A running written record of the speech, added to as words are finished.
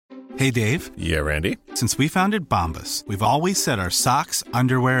Hey, Dave. Yeah, Randy. Since we founded Bombas, we've always said our socks,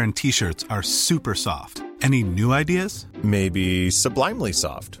 underwear, and T-shirts are super soft. Any new ideas? Maybe sublimely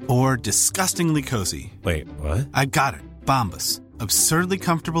soft. Or disgustingly cozy. Wait, what? I got it. Bombas. Absurdly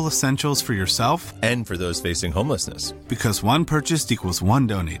comfortable essentials for yourself and for those facing homelessness. Because one purchased equals one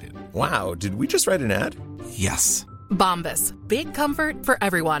donated. Wow, did we just write an ad? Yes. Bombas. Big comfort for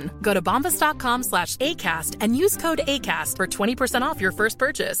everyone. Go to bombas.com/ACAST and use code ACAST for 20% off your first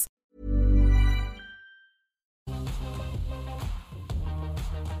purchase.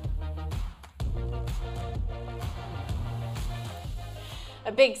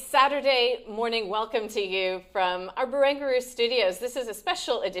 A big Saturday morning welcome to you from our Barangaroo studios. This is a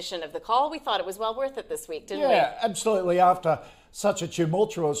special edition of The Call. We thought it was well worth it this week, didn't we? Yeah, absolutely. After such a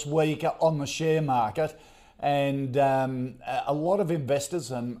tumultuous week on the share market, and a lot of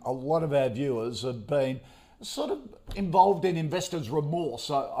investors and a lot of our viewers have been sort of involved in investors' remorse,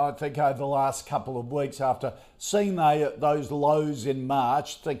 I think, over the last couple of weeks after seeing those lows in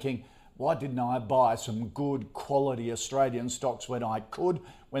March, thinking, why didn't I buy some good quality Australian stocks when I could,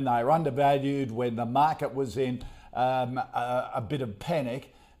 when they were undervalued, when the market was in a bit of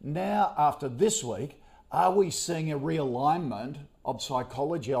panic? Now, after this week, are we seeing a realignment of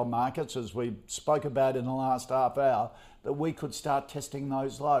psychology on markets, as we spoke about in the last half hour, that we could start testing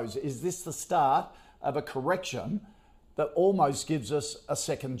those lows? Is this the start of a correction that almost gives us a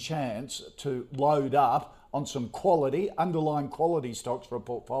second chance to load up on some quality, underlying quality stocks for a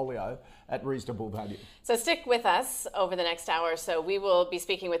portfolio at reasonable value? So stick with us over the next hour or so. We will be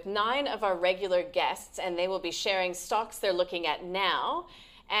speaking with 9 of our regular guests, and they will be sharing stocks they're looking at now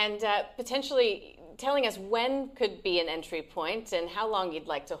and potentially telling us when could be an entry point and how long you'd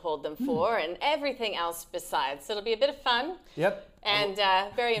like to hold them for and everything else besides. So it'll be a bit of fun. Yep. And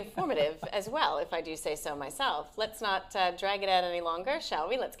very informative as well, if I do say so myself. Let's not drag it out any longer, shall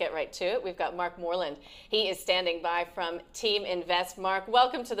we? Let's get right to it. We've got Mark Moreland. He is standing by from Team Invest. Mark,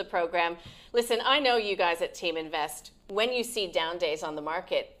 welcome to the program. Listen, I know you guys at Team Invest, when you see down days on the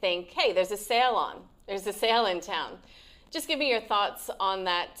market, think, hey, there's a sale on. There's a sale in town. Just give me your thoughts on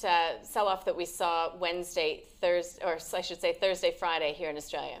that sell-off that we saw Thursday, Friday here in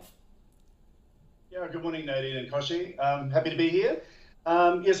Australia. Yeah, good morning, Nadine and Koshi. Happy to be here.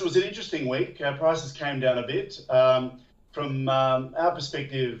 Yes, it was an interesting week. Prices came down a bit. From our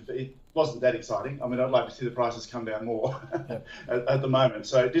perspective, it wasn't that exciting. I mean, I'd like to see the prices come down more at the moment.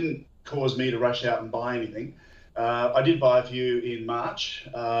 So it didn't cause me to rush out and buy anything. I did buy a few in March,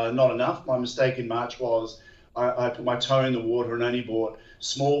 not enough. My mistake in March was I put my toe in the water and only bought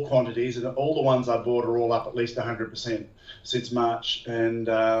small quantities, and all the ones I bought are all up at least 100% since March, and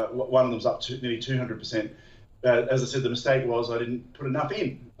one of them's up to nearly 200%. As I said, the mistake was I didn't put enough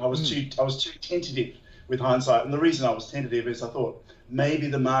in. I was too tentative with hindsight, and the reason I was tentative is I thought maybe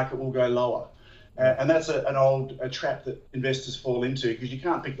the market will go lower, and that's an old trap that investors fall into because you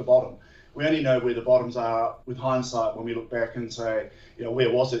can't pick the bottom. We only know where the bottoms are with hindsight when we look back and say, where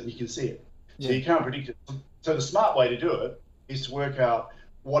was it? And you can see it. So you can't predict it. So the smart way to do it is to work out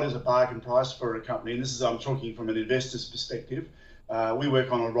what is a bargain price for a company. And this is, I'm talking from an investor's perspective. We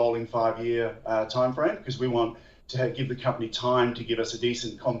work on a rolling 5-year time frame because we want to give the company time to give us a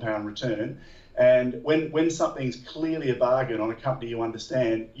decent compound return. And when something's clearly a bargain on a company you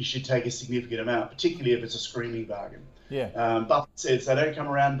understand, you should take a significant amount, particularly if it's a screaming bargain. Buffett says they don't come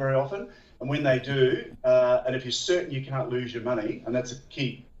around very often. And when they do, and if you're certain you can't lose your money, and that's a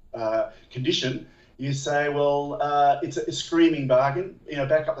key condition, you say, well, it's a screaming bargain,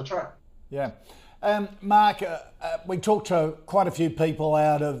 back up the truck. Yeah. Mark, we talked to quite a few people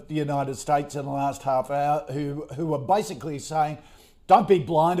out of the United States in the last half hour who were basically saying, don't be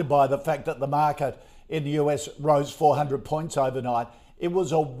blinded by the fact that the market in the US rose 400 points overnight. It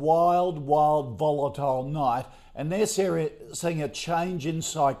was a wild, volatile night, and they're seeing a change in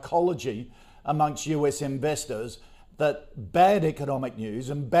psychology amongst US investors that bad economic news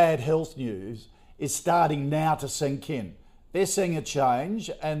and bad health news is starting now to sink in. They're seeing a change,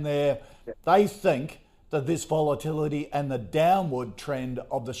 and they think that this volatility and the downward trend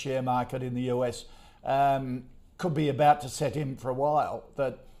of the share market in the US could be about to set in for a while,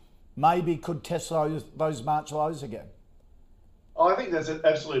 that maybe could test those March lows again. I think that's an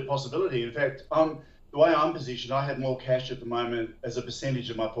absolute possibility. In fact, the way I'm positioned, I have more cash at the moment as a percentage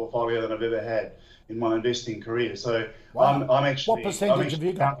of my portfolio than I've ever had in my investing career. So wow. I'm actually... What percentage have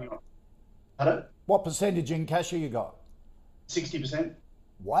you got? Pardon? What percentage in cash have you got? 60%.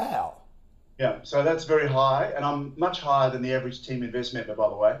 Wow. Yeah, so that's very high, and I'm much higher than the average team invest member, by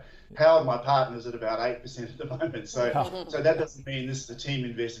the way. Howard, my partner, is at about 8% at the moment. So that doesn't mean this is the team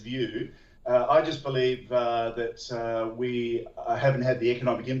invest view. I just believe that we haven't had the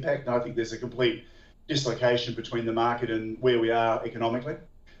economic impact, and I think there's a complete dislocation between the market and where we are economically.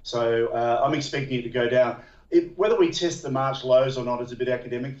 So I'm expecting it to go down. Whether we test the March lows or not is a bit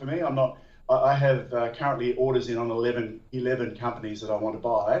academic for me. I'm not. I have currently orders in on 11 companies that I want to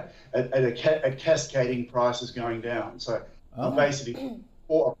buy at cascading prices going down. So I'm basically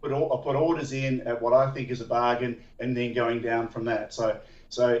I put orders in at what I think is a bargain and then going down from that. So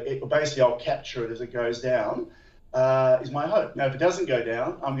basically I'll capture it as it goes down. Is my hope. Now, if it doesn't go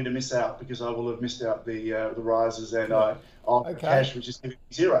down, I'm going to miss out because I will have missed out the rises and I'll have cash, which is giving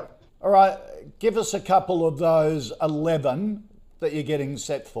me zero. All right, give us a couple of those 11 that you're getting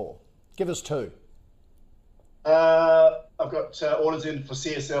set for. Give us two. I've got orders in for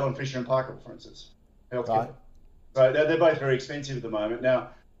CSL and Fisher & Paykel, for instance, healthcare. Right. So they're both very expensive at the moment. Now,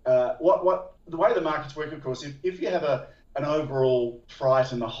 the way the markets work, of course, if you have an overall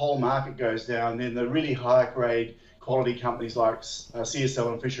fright and the whole market goes down, then the really high grade quality companies like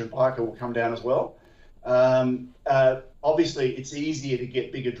CSL and Fisher & Paykel will come down as well. Obviously, it's easier to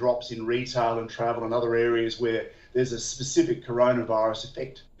get bigger drops in retail and travel and other areas where there's a specific coronavirus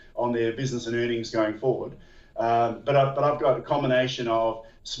effect on their business and earnings going forward. But I've got a combination of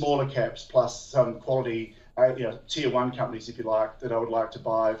smaller caps plus some quality, tier one companies, if you like, that I would like to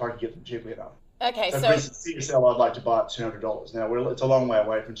buy if I could get them cheaply enough. Okay, so for instance, CSL I'd like to buy at $200. Now it's a long way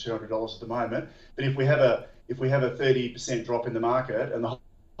away from $200 at the moment, but if we have a 30% drop in the market and the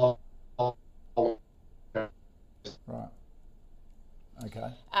whole right.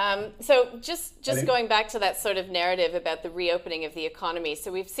 Okay. So just going back to that sort of narrative about the reopening of the economy.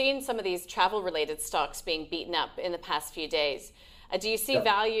 So we've seen some of these travel-related stocks being beaten up in the past few days. Do you see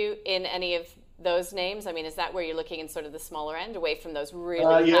value in any of those names? I mean, is that where you're looking in sort of the smaller end, away from those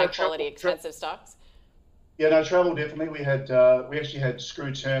really high-quality, expensive stocks? Yeah, no, travel definitely. We actually had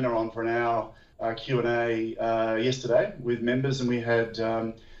Screw Turner on for an hour Q&A yesterday with members, and we had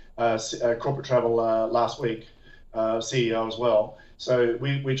corporate travel last week, CEO as well. So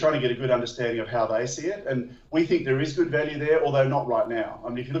we're trying to get a good understanding of how they see it, and we think there is good value there, although not right now. I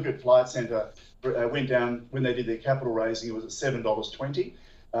mean, if you look at Flight Centre, went down when they did their capital raising, it was at $7.20.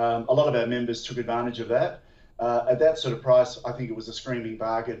 A lot of our members took advantage of that. At that sort of price, I think it was a screaming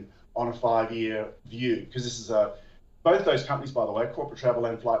bargain on a 5-year view, because this is both those companies, by the way, Corporate Travel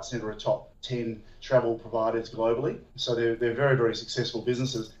and Flight Centre, are top 10 travel providers globally. So they're very, very successful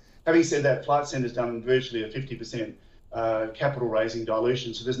businesses. Having said that, Flight Centre's done virtually a 50% capital raising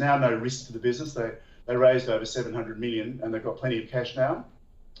dilution. So there's now no risk to the business. They raised over 700 million and they've got plenty of cash now.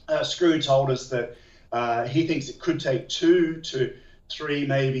 Screw told us that he thinks it could take 2 to 3,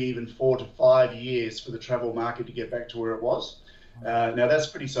 maybe even 4 to 5 years for the travel market to get back to where it was. Now that's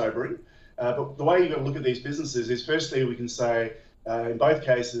pretty sobering. But the way you've got to look at these businesses is, firstly, we can say in both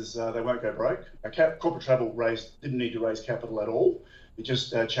cases they won't go broke. Corporate Travel didn't need to raise capital at all. It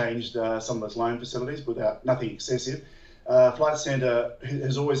just changed some of its loan facilities without nothing excessive. Flight Centre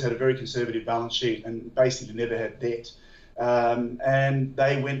has always had a very conservative balance sheet and basically never had debt. And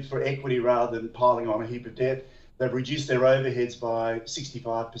they went for equity rather than piling on a heap of debt. They've reduced their overheads by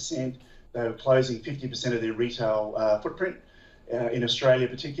 65%. They were closing 50% of their retail footprint in Australia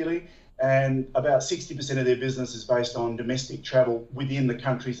particularly. And about 60% of their business is based on domestic travel within the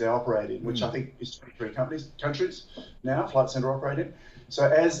countries they operate in, which I think is 23 countries now, Flight Centre operate in. So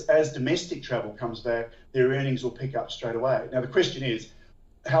as domestic travel comes back, their earnings will pick up straight away. Now the question is,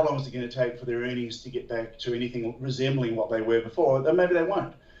 how long is it going to take for their earnings to get back to anything resembling what they were before? Then maybe they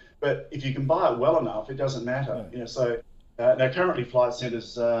won't. But if you can buy it well enough, it doesn't matter. So now currently Flight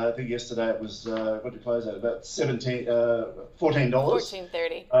Centre's, I think yesterday it was, what did it close at? About $14.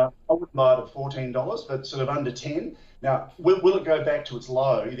 $14.30. I wouldn't buy it at $14, but sort of under 10. Now, will it go back to its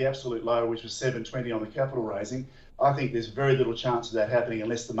low, the absolute low, which was $7.20 on the capital raising? I think there's very little chance of that happening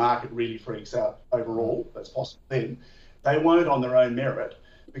unless the market really freaks out overall. That's possible then. They won't on their own merit,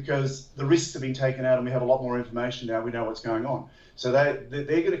 because the risks have been taken out and we have a lot more information now. We know what's going on. So they're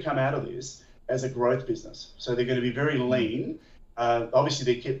going to come out of this as a growth business. So they're going to be very lean.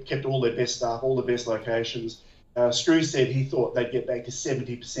 Obviously, they kept all their best staff, all the best locations. Screw said he thought they'd get back to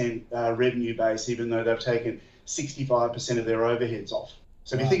 70% revenue base, even though they've taken 65% of their overheads off.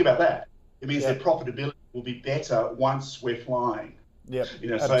 So if you think about that, it means their profitability will be better once we're flying. Yep,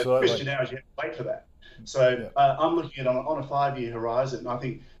 so the question now is you have to wait for that. So I'm looking at on a 5-year horizon, and I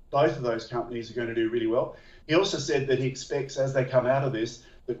think both of those companies are going to do really well. He also said that he expects, as they come out of this,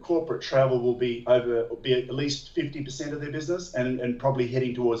 that corporate travel will be at least 50% of their business and probably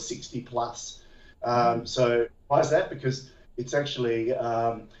heading towards 60 plus. So why is that? Because it's actually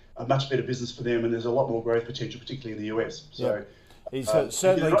a much better business for them, and there's a lot more growth potential, particularly in the US. So he's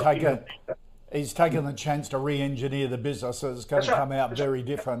certainly taken he's taken the chance to re-engineer the business, so it's going to come out very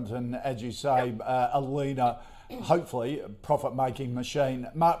different, and as you say, a leaner, hopefully profit-making machine.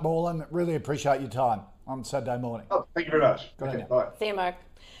 Mark Moreland, really appreciate your time on Saturday morning. Oh, thank you very much. Okay, bye. See you, Mark.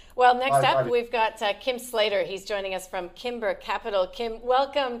 Well, next up, Bye. we've got Kim Slater. He's joining us from Kimber Capital. Kim,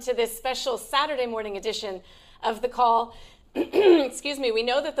 welcome to this special Saturday morning edition of The Call. Excuse me. We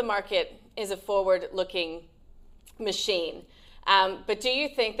know that the market is a forward-looking machine. But do you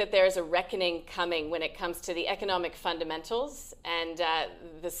think that there's a reckoning coming when it comes to the economic fundamentals and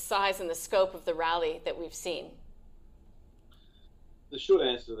the size and the scope of the rally that we've seen? The short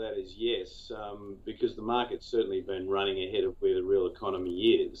answer to that is yes, because the market's certainly been running ahead of where the real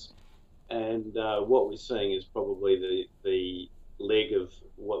economy is. And what we're seeing is probably the leg of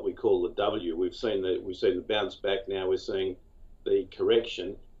what we call the W. We've seen the bounce back now. We're seeing the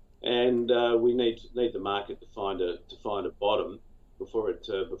correction, and we need the market to find a bottom before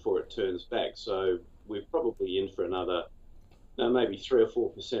it turns back. So we're probably in for another maybe 3 or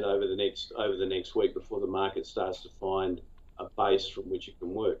 4% over the next week before the market starts to find a base from which it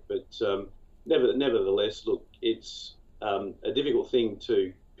can work. But nevertheless, look, it's a difficult thing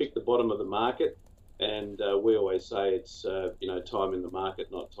to pick the bottom of the market, and we always say it's time in the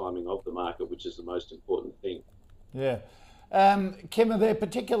market, not timing of the market, which is the most important thing. Yeah. Kim, are there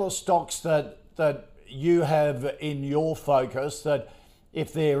particular stocks that you have in your focus that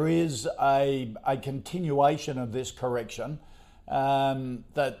if there is a continuation of this correction,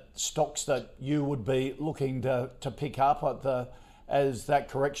 that stocks that you would be looking to pick up as that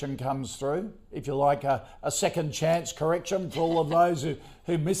correction comes through? If you like a second chance correction for all of those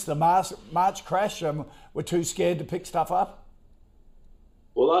who missed the March crash and were too scared to pick stuff up?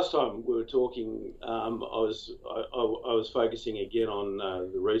 Well, last time we were talking, I was focusing again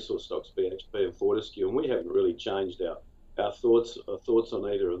on the resource stocks, BHP and Fortescue, and we haven't really changed our thoughts on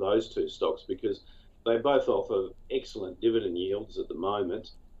either of those two stocks because they both offer excellent dividend yields at the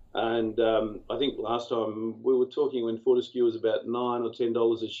moment. And I think last time we were talking when Fortescue was about $9 or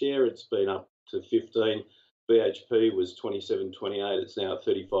 $10 a share, it's been up to 15. BHP was 27, 28. It's now at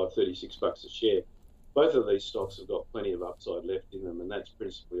 35, 36 bucks a share. Both of these stocks have got plenty of upside left in them, and that's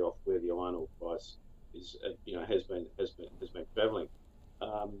principally off where the iron ore price is, has been travelling.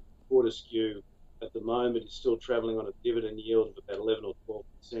 Fortescue at the moment is still travelling on a dividend yield of about 11 or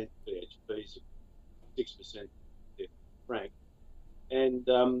 12%. BHP's 6% frank, and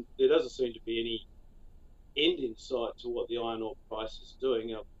there doesn't seem to be any end in sight to what the iron ore price is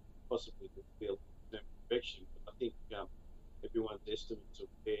doing. Possibly could feel a correction, but I think everyone's estimates of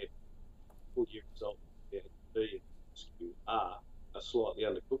where full year results of BHP and Fortescue are slightly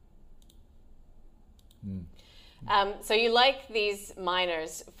undercooked. So you like these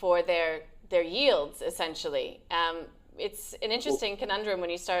miners for their yields, essentially. It's an interesting conundrum when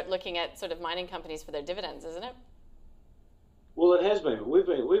you start looking at sort of mining companies for their dividends, isn't it? Well, it has been. We've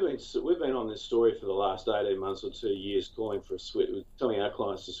been on this story for the last 18 months or 2 years, calling for a switch, telling our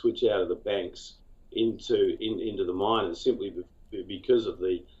clients to switch out of the banks into the miners, simply because of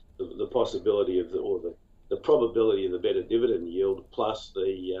the possibility of the probability of the better dividend yield plus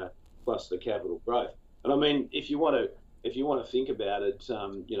the capital growth. And I mean, if you want to think about it,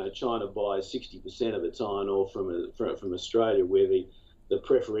 China buys 60% of its iron ore from Australia, where the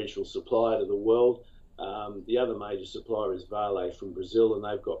preferential supplier to the world. The other major supplier is Vale from Brazil, and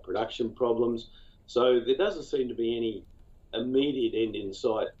they've got production problems. So there doesn't seem to be any immediate end in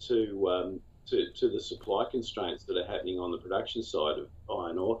sight to the supply constraints that are happening on the production side of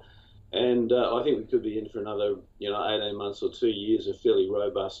iron ore. And I think we could be in for another 18 months or 2 years of fairly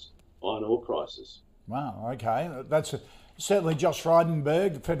robust iron ore prices. Wow, okay. That's certainly Josh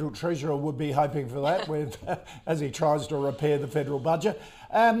Frydenberg, the Federal Treasurer, would be hoping for that as he tries to repair the federal budget.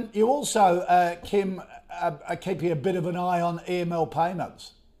 You also, Kim, are keeping a bit of an eye on EML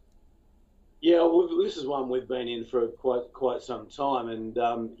payments. Yeah, well, this is one we've been in for quite some time, and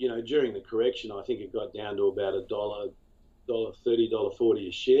during the correction, I think it got down to about $1.30, $1.40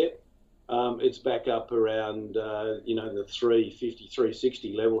 a share. It's back up around the $3.50,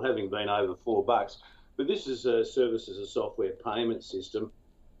 $3.60 level, having been over $4. But this is a service as a software payment system,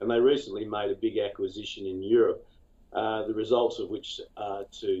 and they recently made a big acquisition in Europe, the results of which are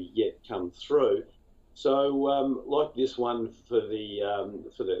to yet come through. So, like this one for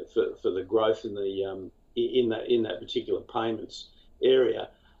the growth in that particular payments area,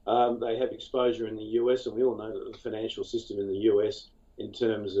 they have exposure in the US, and we all know that the financial system in the US, in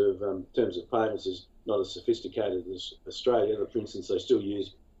terms of payments, is not as sophisticated as Australia. For instance, they still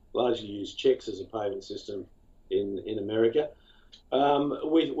largely use checks as a payment system in America.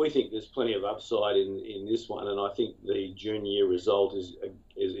 We think there's plenty of upside in this one, and I think the June year result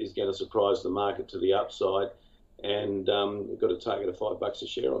is going to surprise the market to the upside, and we've got a target of $5 a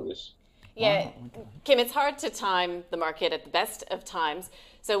share on this. Yeah, Kim, it's hard to time the market at the best of times.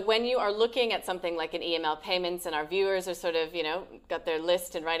 So when you are looking at something like an EML payments, and our viewers are sort of, got their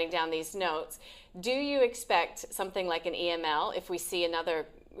list and writing down these notes, do you expect something like an EML, if we see another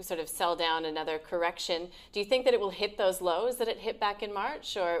sort of sell down, another correction, do you think that it will hit those lows that it hit back in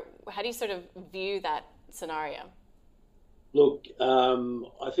March? Or how do you sort of view that scenario? Look,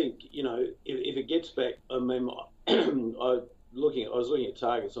 I think, if it gets back, I mean, I was looking at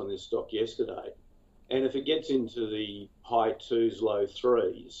targets on this stock yesterday, and if it gets into the high 2s, low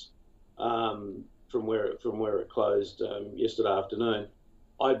 3s, from where it closed yesterday afternoon,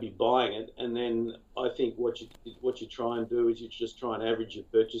 I'd be buying it. And then I think what you try and do is you just try and average your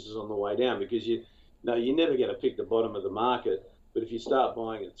purchases on the way down, because you're never going to pick the bottom of the market. But if you start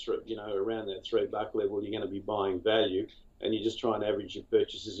buying it through, around that $3 level, you're going to be buying value, and you just try and average your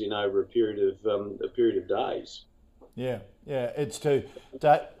purchases over a period of days. Yeah, it's to.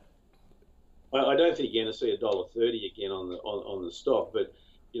 I don't think you're going to see $1.30 again on the stock, but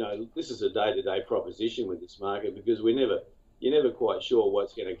this is a day-to-day proposition with this market, because you're never quite sure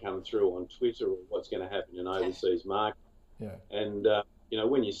what's going to come through on Twitter or what's going to happen in overseas markets. Yeah. And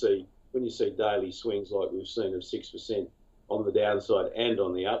when you see daily swings like we've seen of 6% on the downside and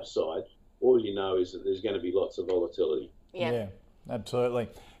on the upside, all you know is that there's going to be lots of volatility. Yeah, absolutely.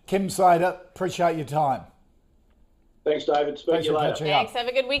 Kim Slater, appreciate your time. Thanks, David. Speak to you later. Thanks. Have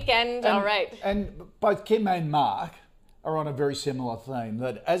a good weekend. All right. And both Kim and Mark are on a very similar theme,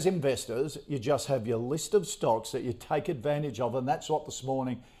 that as investors, you just have your list of stocks that you take advantage of, and that's what this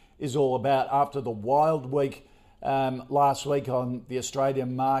morning is all about. After the wild week last week on the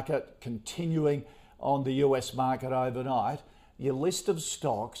Australian market, continuing on the US market overnight, your list of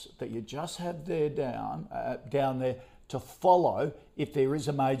stocks that you just have there down there to follow if there is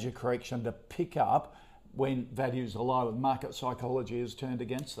a major correction, to pick up when values are low and market psychology is turned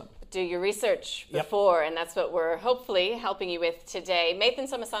against them. Do your research before, and that's what we're hopefully helping you with today. Mathan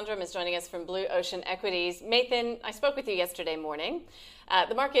Somasundram is joining us from Blue Ocean Equities. Mathan, I spoke with you yesterday morning.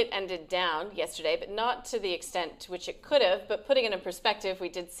 The market ended down yesterday, but not to the extent to which it could have. But putting it in perspective, we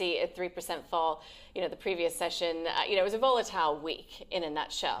did see a 3% fall, the previous session. It was a volatile week in a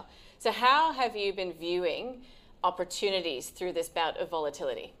nutshell. So how have you been viewing opportunities through this bout of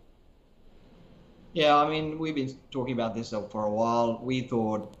volatility? Yeah, I mean, we've been talking about this for a while. We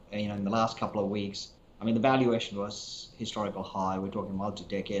thought, in the last couple of weeks, the valuation was historical high. We're talking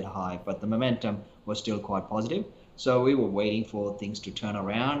multi-decade high, but the momentum was still quite positive. So we were waiting for things to turn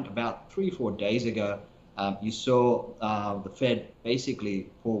around. About 3-4 days ago, you saw the Fed basically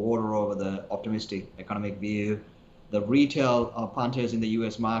pour water over the optimistic economic view. The retail punters in the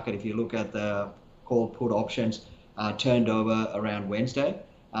US market, if you look at the call put options, turned over around Wednesday.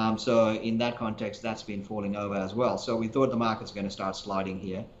 So in that context, that's been falling over as well. So we thought the market's going to start sliding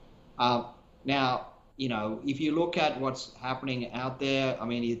here. Now, if you look at what's happening out there,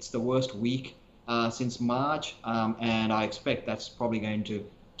 it's the worst week since March, and I expect that's probably going to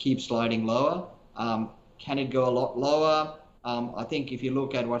keep sliding lower. Can it go a lot lower? I think if you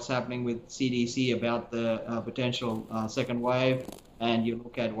look at what's happening with CDC about the potential second wave, and you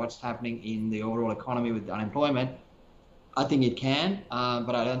look at what's happening in the overall economy with unemployment, I think it can,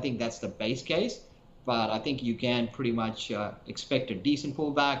 but I don't think that's the base case. But I think you can pretty much expect a decent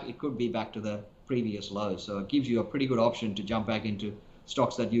pullback. It could be back to the previous lows. So it gives you a pretty good option to jump back into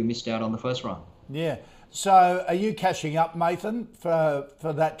stocks that you missed out on the first run. Yeah. So are you cashing up, Mathan,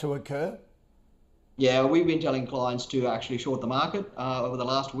 for that to occur? Yeah, we've been telling clients to actually short the market over the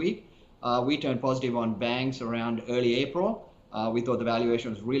last week. We turned positive on banks around early April. We thought the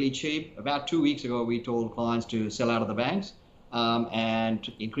valuation was really cheap. About 2 weeks ago, we told clients to sell out of the banks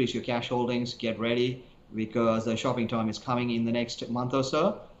and increase your cash holdings, get ready, because the shopping time is coming in the next month or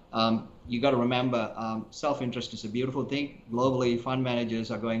so. You got to remember, self-interest is a beautiful thing. Globally, fund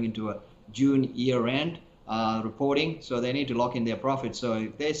managers are going into a June year-end reporting, so they need to lock in their profits. So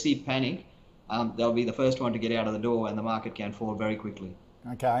if they see panic, they'll be the first one to get out of the door, and the market can fall very quickly.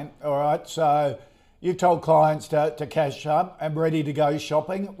 Okay, all right. So you've told clients to cash up and ready to go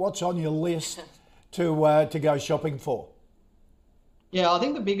shopping. What's on your list to go shopping for? Yeah, I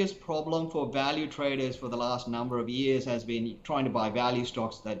think the biggest problem for value traders for the last number of years has been trying to buy value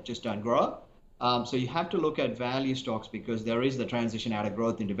stocks that just don't grow. So you have to look at value stocks because there is the transition out of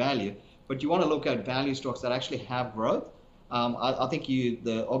growth into value. But you want to look at value stocks that actually have growth. I think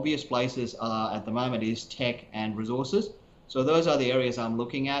the obvious places at the moment is tech and resources. So those are the areas I'm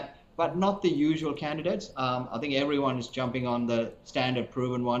looking at. but not the usual candidates. I think everyone is jumping on the standard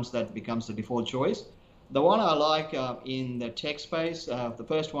proven ones that becomes the default choice. The one I like in the tech space, the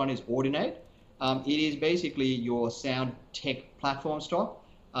first one is Ordinate. It is basically your sound tech platform stock.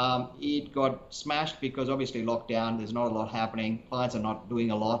 It got smashed because obviously lockdown, there's not a lot happening, clients are not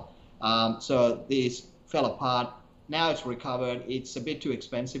doing a lot. So this fell apart. Now it's recovered. It's a bit too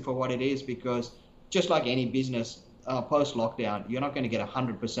expensive for what it is because just like any business, post-lockdown, you're not going to get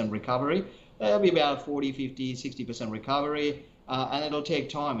 100% recovery. There'll be about 40, 50, 60% recovery, and it'll take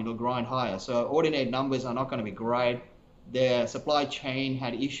time. It'll grind higher. So Ordinate numbers are not going to be great. Their supply chain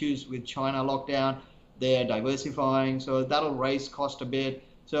had issues with China lockdown. They're diversifying, so that'll raise cost a bit.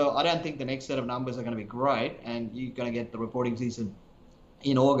 So I don't think the next set of numbers are going to be great, and you're going to get the reporting season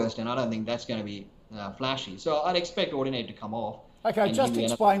in August, and I don't think that's going to be flashy. So I'd expect Ordinate to come off. Okay, just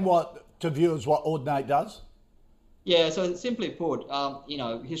explain to viewers what Ordinate does. Yeah, so simply put,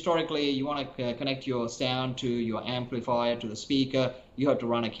 historically you want to connect your sound to your amplifier, to the speaker, you have to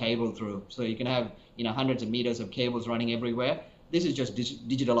run a cable through. So you can have, hundreds of meters of cables running everywhere. This is just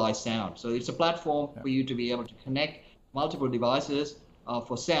digitalized sound. So it's a platform for you to be able to connect multiple devices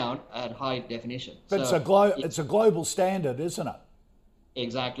for sound at high definition. But so it's a global standard, isn't it?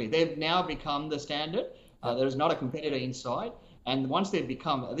 Exactly. They've now become the standard. There's not a competitor inside. And once they've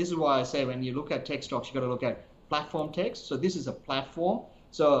become, this is why I say when you look at tech stocks, you've got to look at platform text. So this is a platform.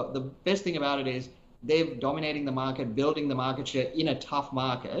 So the best thing about it is they're dominating the market, building the market share in a tough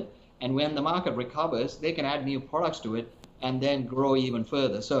market. And when the market recovers, they can add new products to it and then grow even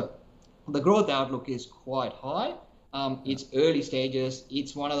further. So the growth outlook is quite high. It's early stages.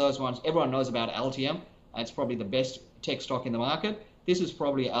 It's one of those ones, everyone knows about Altium. It's probably the best tech stock in the market. This is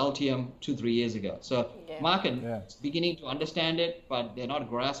probably Altium 2-3 years ago. So market is beginning to understand it, but they're not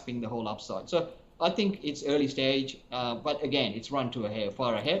grasping the whole upside. So I think it's early stage, but again, it's run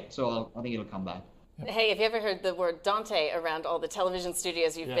far ahead, so I think it'll come back. Hey, have you ever heard the word Dante around all the television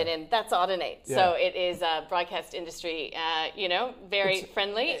studios you've been in? That's Audinate. Yeah. So it is a broadcast industry, very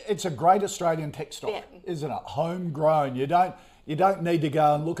friendly. It's a great Australian tech stock, isn't it? Homegrown. You don't need to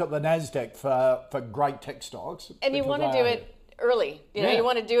go and look at the NASDAQ for great tech stocks. And you want to do it early. You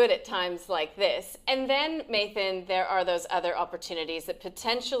want to do it at times like this. And then, Mathan, there are those other opportunities that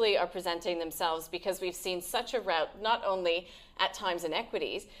potentially are presenting themselves because we've seen such a rout, not only at times in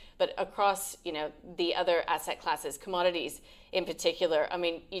equities, but across, the other asset classes, commodities in particular. I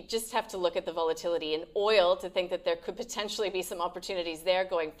mean, you just have to look at the volatility in oil to think that there could potentially be some opportunities there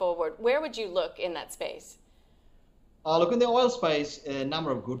going forward. Where would you look in that space? Look, in the oil space, a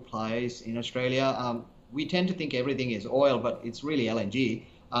number of good plays in Australia. We tend to think everything is oil, but it's really LNG.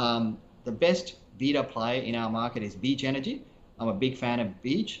 The best beta play in our market is Beach Energy. I'm a big fan of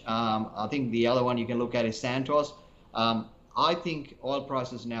Beach. I think the other one you can look at is Santos. I think oil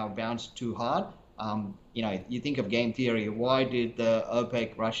prices now bounced too hard. You think of game theory. Why did the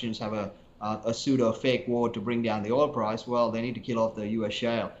OPEC Russians have a pseudo fake war to bring down the oil price? Well, they need to kill off the US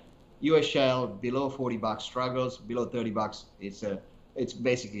shale. US shale below $40 struggles, below $30 it's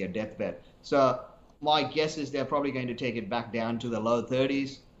basically a deathbed. So my guess is they're probably going to take it back down to the low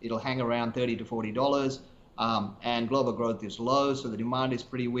 30s. It'll hang around $30 to $40. And global growth is low, so the demand is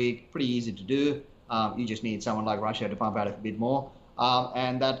pretty weak, pretty easy to do. You just need someone like Russia to pump out a bit more.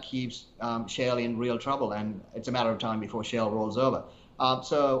 And that keeps shale in real trouble, and it's a matter of time before shale rolls over.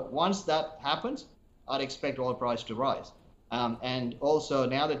 So once that happens, I'd expect oil price to rise. And also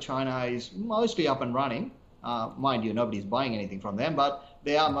now that China is mostly up and running, mind you, nobody's buying anything from them, but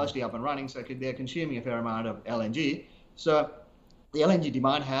they are mostly up and running, so they're consuming a fair amount of LNG. So the LNG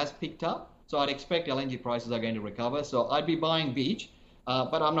demand has picked up, so I'd expect LNG prices are going to recover. So I'd be buying Beach,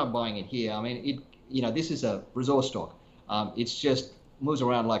 but I'm not buying it here. I mean, this is a resource stock. It's just moves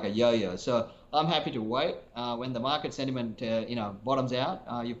around like a yo-yo. So I'm happy to wait. When the market sentiment, bottoms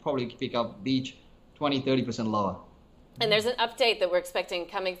out, you probably pick up Beach 20-30% lower. And there's an update that we're expecting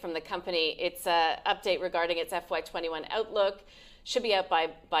coming from the company. It's an update regarding its FY21 outlook. Should be out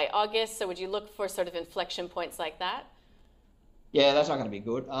by August. So would you look for sort of inflection points like that? Yeah, that's not going to be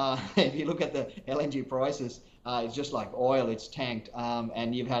good. If you look at the LNG prices, it's just like oil, it's tanked.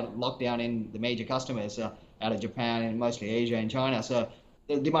 And you've had lockdown in the major customers out of Japan and mostly Asia and China. So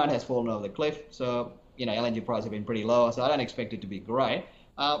the demand has fallen over the cliff. So, LNG prices have been pretty low. So I don't expect it to be great.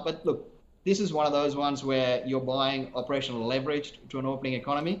 But look, this is one of those ones where you're buying operational leverage to an opening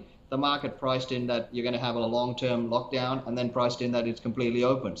economy. The market priced in that you're going to have a long-term lockdown and then priced in that it's completely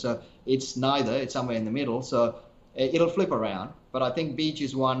open. So it's neither, it's somewhere in the middle. So it'll flip around. But I think Beach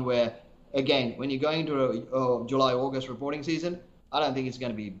is one where, again, when you're going into a July-August reporting season, I don't think it's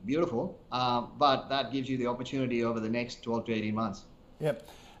going to be beautiful. But that gives you the opportunity over the next 12 to 18 months. Yep.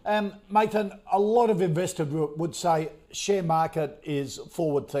 Nathan, a lot of investors would say share market is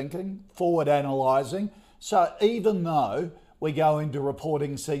forward thinking, forward analysing. So even though we go into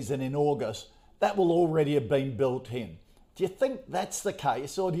reporting season in August, that will already have been built in. Do you think that's the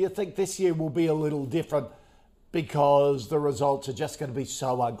case, or do you think this year will be a little different because the results are just going to be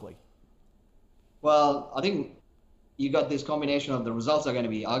so ugly? Well, I think you got this combination of the results are going to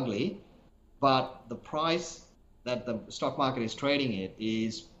be ugly, but the price that the stock market is trading at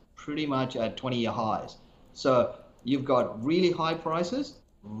is pretty much at 20-year highs. So you've got really high prices,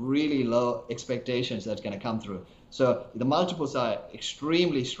 really low expectations that's going to come through. So the multiples are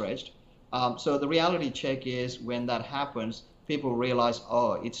extremely stretched. So the reality check is when that happens, people realize,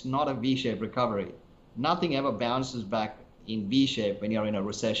 oh, it's not a V-shaped recovery. Nothing ever bounces back in V-shape when you're in a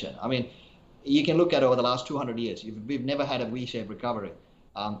recession. I mean, you can look at over the last 200 years. We've never had a V-shaped recovery.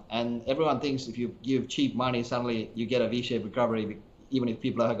 And everyone thinks if you give cheap money, suddenly you get a V-shaped recovery, even if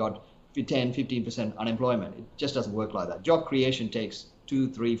people have got 10, 15% unemployment. It just doesn't work like that. Job creation takes 2,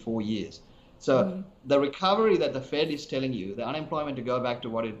 3, 4 years. So the recovery that the Fed is telling you, the unemployment to go back to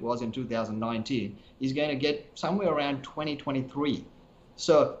what it was in 2019, is going to get somewhere around 2023.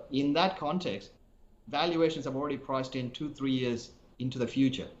 So in that context, valuations have already priced in 2, 3 years into the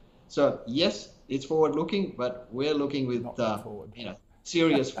future. So yes, it's forward looking, but we're looking with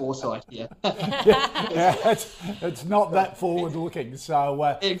serious foresight here. It's not that forward looking.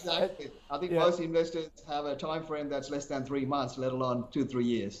 So exactly. I think most investors have a time frame that's less than 3 months, let alone 2, 3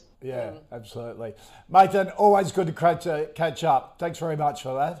 years. Yeah, absolutely. Nathan, always good to catch up. Thanks very much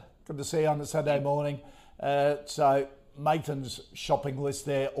for that. Good to see you on a Saturday morning. So Nathan's shopping list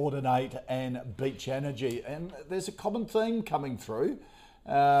there, Audinate and Beach Energy. And there's a common theme coming through.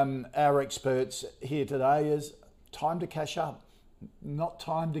 Our experts here today is time to cash up, not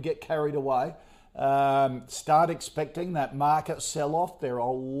time to get carried away. Start expecting that market sell-off. There are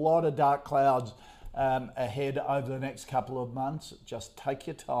a lot of dark clouds ahead over the next couple of months. Just take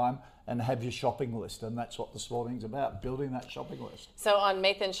your time and have your shopping list, and that's what this morning's about, building that shopping list. So on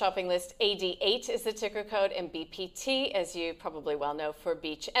Nathan's shopping list, AD8 is the ticker code, and BPT, as you probably well know, for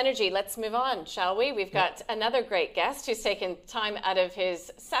Beach Energy. Let's move on, shall we? We've got another great guest who's taken time out of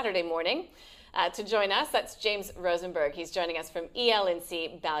his Saturday morning to join us. That's James Rosenberg. He's joining us from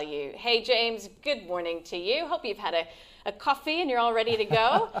EL&C Value. Hey, James, good morning to you. Hope you've had a coffee and you're all ready to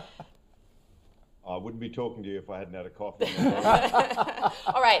go. I wouldn't be talking to you if I hadn't had a coffee.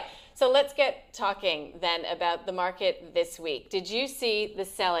 All right, so let's get talking then about the market this week. Did you see the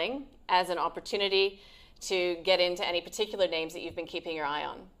selling as an opportunity to get into any particular names that you've been keeping your eye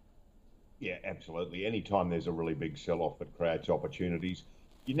on? Yeah, absolutely. Anytime there's a really big sell-off, it creates opportunities.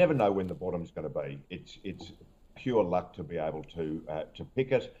 You never know when the bottom's going to be. It's pure luck to be able to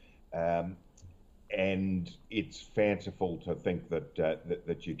pick it, and it's fanciful to think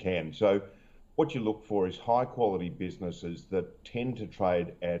that you can. So what you look for is high quality businesses that tend to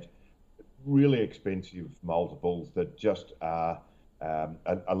trade at really expensive multiples that just are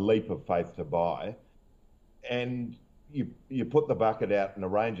a leap of faith to buy. And you put the bucket out in a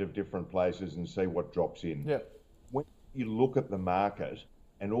range of different places and see what drops in. Yeah. When you look at the market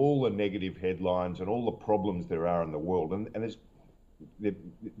and all the negative headlines and all the problems there are in the world, and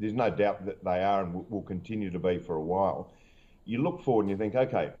there's no doubt that they are and will continue to be for a while, you look forward and you think,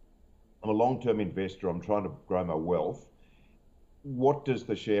 okay, I'm a long-term investor, I'm trying to grow my wealth. What does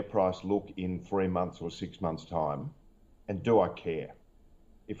the share price look in 3 months or 6 months' time? And do I care?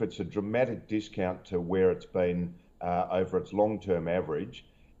 If it's a dramatic discount to where it's been over its long-term average,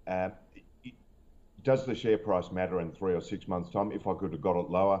 does the share price matter in 3 or 6 months' time? If I could have got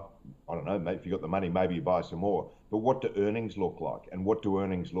it lower, I don't know, maybe if you got the money, maybe you buy some more. But what do earnings look like? And what do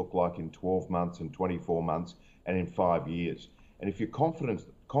earnings look like in 12 months and 24 months and in 5 years? And if you're confident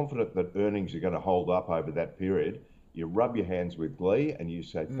that earnings are going to hold up over that period, you rub your hands with glee and you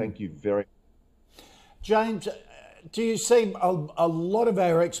say, thank you very much. James, do you see a lot of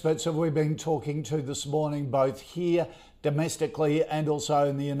our experts that we've been talking to this morning, both here domestically and also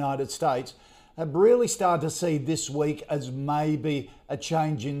in the United States, have really started to see this week as maybe a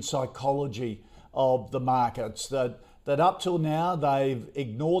change in psychology of the markets, that up till now they've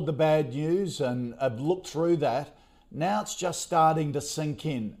ignored the bad news and have looked through that. Now it's just starting to sink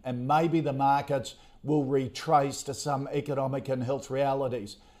in, and maybe the markets will retrace to some economic and health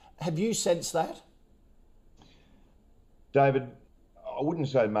realities. Have you sensed that? David, I wouldn't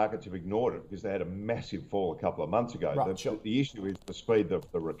say markets have ignored it because they had a massive fall a couple of months ago. Right, sure. The issue is the speed of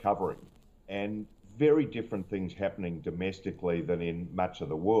the recovery, and very different things happening domestically than in much of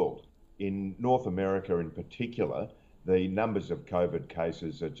the world. In North America in particular, the numbers of COVID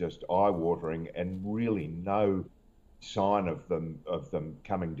cases are just eye-watering and really no sign of them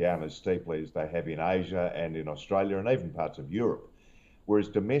coming down as steeply as they have in Asia and in Australia and even parts of Europe. Whereas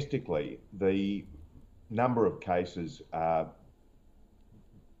domestically, the number of cases are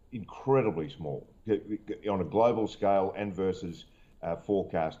incredibly small on a global scale and versus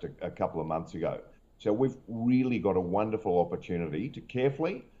forecast a couple of months ago. So we've really got a wonderful opportunity to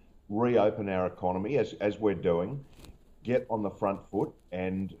carefully reopen our economy as we're doing, get on the front foot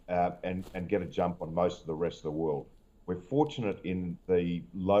and get a jump on most of the rest of the world. We're fortunate in the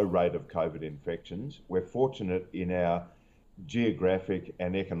low rate of COVID infections. We're fortunate in our geographic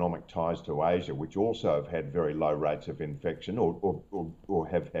and economic ties to Asia, which also have had very low rates of infection or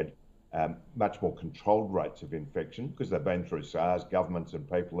have had much more controlled rates of infection because they've been through SARS. Governments and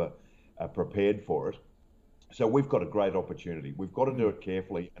people are prepared for it. So we've got a great opportunity. We've got to do it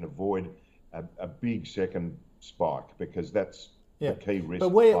carefully and avoid a big second spike because that's the key risk. But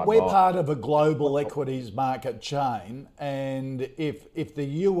we're part of a global equities market chain, and if the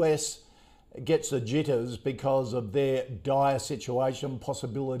US gets the jitters because of their dire situation,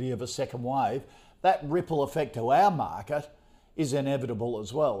 possibility of a second wave, that ripple effect to our market is inevitable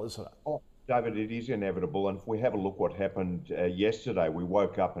as well, isn't it? Oh, David, it is inevitable. And if we have a look what happened yesterday, we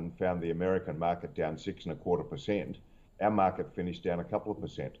woke up and found the American market down 6.25%. Our market finished down a couple of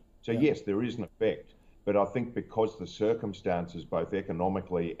percent. So yes, there is an effect. But I think because the circumstances, both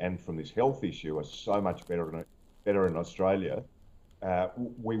economically and from this health issue, are so much better in Australia,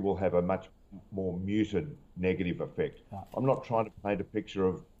 we will have a much more muted negative effect. Right. I'm not trying to paint a picture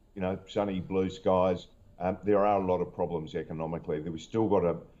of, sunny blue skies. There are a lot of problems economically. We've still got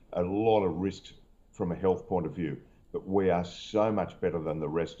a lot of risks from a health point of view, but we are so much better than the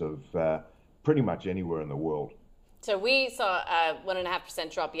rest of pretty much anywhere in the world. So we saw a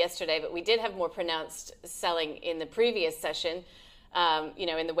 1.5% drop yesterday, but we did have more pronounced selling in the previous session,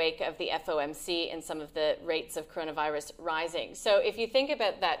 in the wake of the FOMC and some of the rates of coronavirus rising. So if you think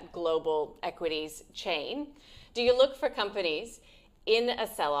about that global equities chain, do you look for companies in a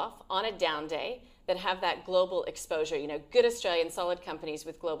sell-off on a down day that have that global exposure, good Australian solid companies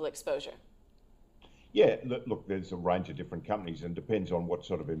with global exposure? Yeah, look, there's a range of different companies and depends on what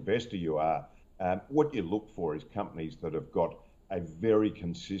sort of investor you are. What you look for is companies that have got a very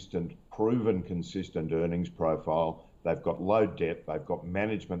consistent, proven consistent earnings profile. They've got low debt. They've got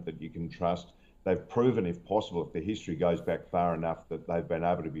management that you can trust. They've proven, if possible, if the history goes back far enough, that they've been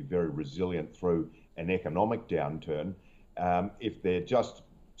able to be very resilient through an economic downturn. If they're just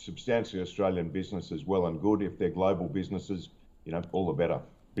substantially Australian businesses, well and good. If they're global businesses, all the better.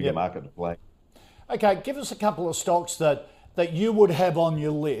 Bigger market to play. Okay, give us a couple of stocks that you would have on your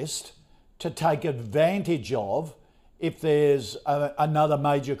list to take advantage of if there's another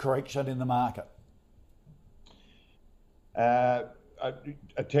major correction in the market. A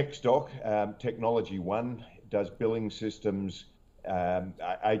tech stock, Technology One, does billing systems,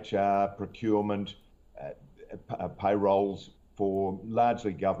 HR, procurement, payrolls for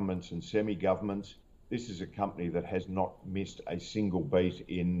largely governments and semi-governments. This is a company that has not missed a single beat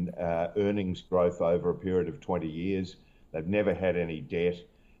in earnings growth over a period of 20 years. They've never had any debt.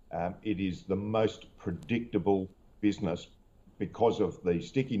 It is the most predictable business because of the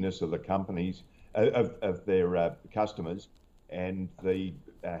stickiness of the companies, of their customers, and the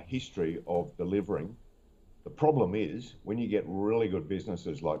history of delivering. The problem is, when you get really good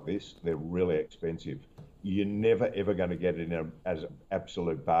businesses like this, they're really expensive. You're never ever going to get in as an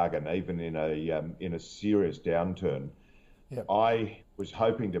absolute bargain, even in a serious downturn. Yep. I was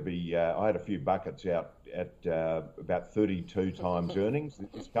hoping to be. I had a few buckets out at about 32 times earnings.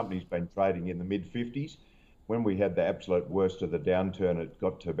 This company's been trading in the mid-50s. When we had the absolute worst of the downturn, it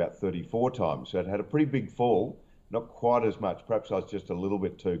got to about 34 times. So it had a pretty big fall, not quite as much. Perhaps I was just a little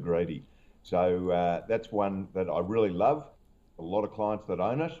bit too greedy. So that's one that I really love. A lot of clients that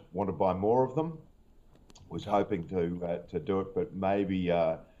own it want to buy more of them. Was hoping to do it, but maybe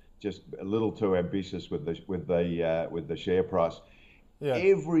just a little too ambitious with the share price. Yeah.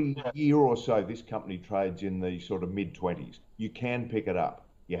 Every year or so, this company trades in the sort of mid-20s. You can pick it up.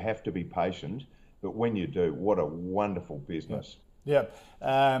 You have to be patient, but when you do, what a wonderful business. Yeah.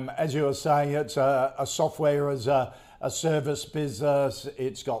 As you were saying, it's a software as a service business.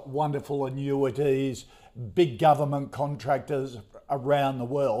 It's got wonderful annuities, big government contractors around the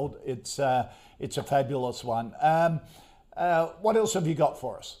world. It's a fabulous one. What else have you got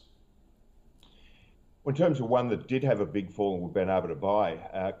for us? Well, in terms of one that did have a big fall and we've been able to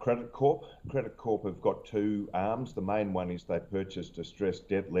buy, Credit Corp. Credit Corp have got two arms. The main one is they purchased distressed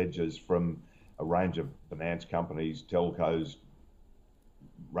debt ledgers from a range of finance companies, telcos,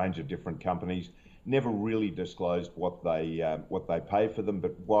 range of different companies. Never really disclosed what they pay for them,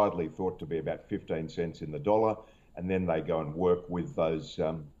 but widely thought to be about 15 cents in the dollar. and then they go and work with those,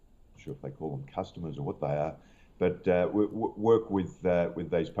 I'm not sure if they call them customers or what they are, but work with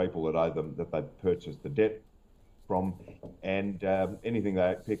these people that owe them, that they've purchased the debt from, and anything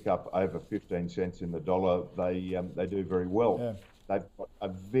they pick up over 15 cents in the dollar, they do very well. Yeah. They've got a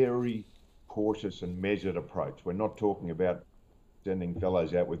very cautious and measured approach. We're not talking about sending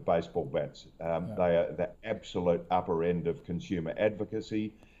fellows out with baseball bats. They are the absolute upper end of consumer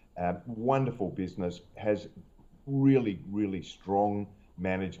advocacy. Wonderful business, has really, really strong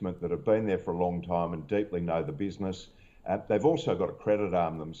management that have been there for a long time and deeply know the business. They've also got a credit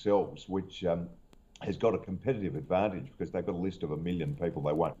arm themselves, which has got a competitive advantage because they've got a list of 1 million people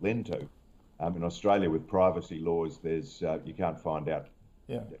they won't lend to. In Australia, with privacy laws, there's you can't find out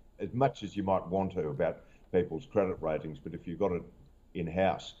as much as you might want to about people's credit ratings, but if you've got it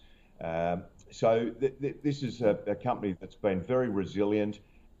in-house. So this is a company that's been very resilient.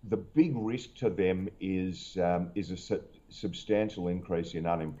 The big risk to them is a substantial increase in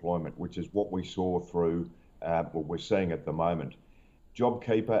unemployment, which is what we saw through, what we're seeing at the moment.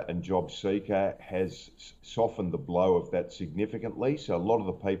 JobKeeper and JobSeeker has softened the blow of that significantly. So a lot of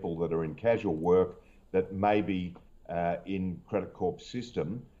the people that are in casual work that may be in Credit Corp's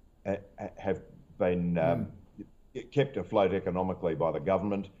system have been kept afloat economically by the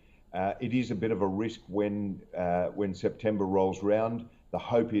government. It is a bit of a risk when September rolls round. The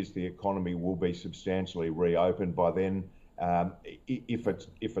hope is the economy will be substantially reopened by then. If it's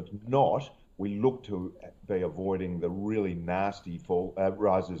not, we look to be avoiding the really nasty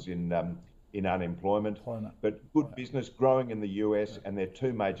rises in unemployment. But good business growing in the US, and their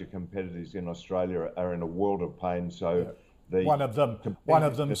two major competitors in Australia are in a world of pain. So one of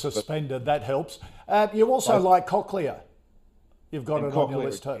them suspended. That helps. You also like Cochlear. You've got it on your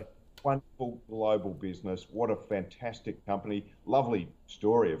list too. Wonderful global business. What a fantastic company. Lovely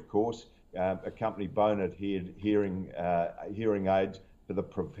story, of course. A company bone adhered hearing aids for the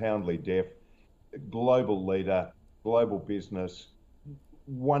profoundly deaf. Global leader, global business,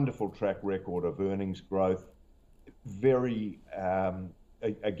 wonderful track record of earnings growth. Very,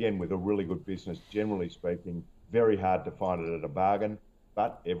 again, with a really good business, generally speaking, very hard to find it at a bargain.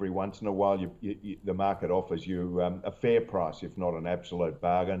 But every once in a while, the market offers you a fair price, if not an absolute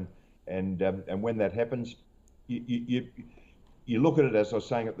bargain. And when that happens, you look at it, as I was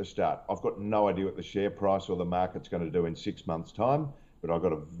saying at the start, I've got no idea what the share price or the market's going to do in 6 months' time, but I've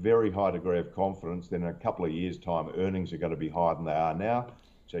got a very high degree of confidence that in a couple of years' time, earnings are going to be higher than they are now.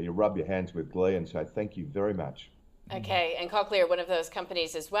 So you rub your hands with glee and say, thank you very much. Okay, and Cochlear, one of those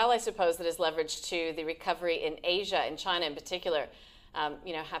companies as well, I suppose, that is leveraged to the recovery in Asia, in China in particular,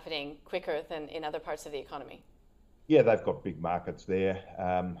 happening quicker than in other parts of the economy. Yeah, they've got big markets there.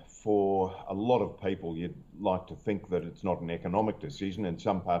 For a lot of people, you'd like to think that it's not an economic decision. In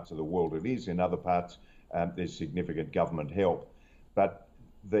some parts of the world it is. In other parts, there's significant government help. But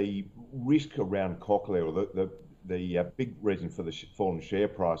the risk around Cochlear, or the big reason for the fall in share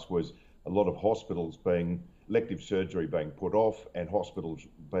price was a lot of hospitals elective surgery being put off, and hospitals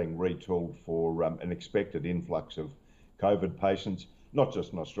being retooled for an expected influx of COVID patients, not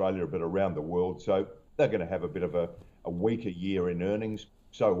just in Australia, but around the world. So they're going to have a bit of a weaker year in earnings.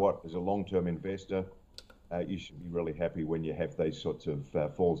 So what? As a long-term investor, you should be really happy when you have these sorts of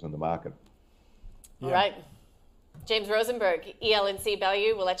falls in the market. Yeah. All right. James Rosenberg, EL&C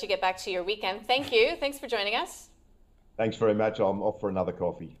Value. We'll let you get back to your weekend. Thank you. Thanks for joining us. Thanks very much. I'm off for another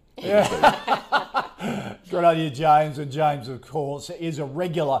coffee. Yeah. Good on you, James. And James, of course, is a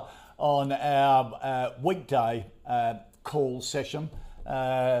regular on our weekday call session.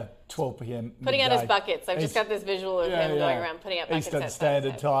 12 p.m. Putting out his buckets. I've just got this visual of him going around putting out buckets. Eastern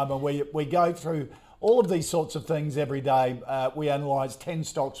Standard Time, and we go through all of these sorts of things every day. We analyse 10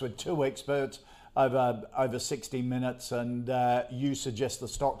 stocks with 2 experts over 60 minutes, and you suggest the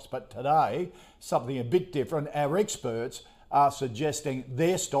stocks. But today, something a bit different. Our experts are suggesting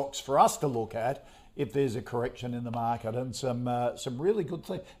their stocks for us to look at if there's a correction in the market, and some really good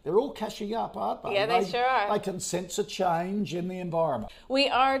things. They're all cashing up, aren't they? Yeah, they sure are. They can sense a change in the environment. We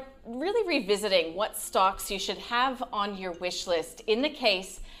are really revisiting what stocks you should have on your wish list in the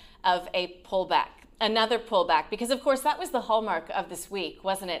case of a pullback. Another pullback, because of course that was the hallmark of this week,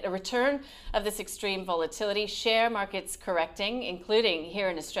 wasn't it? A return of this extreme volatility, share markets correcting, including here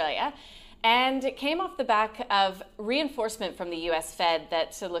in Australia. And it came off the back of reinforcement from the US Fed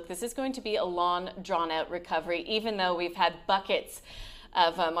that, so look, this is going to be a long, drawn-out recovery, even though we've had buckets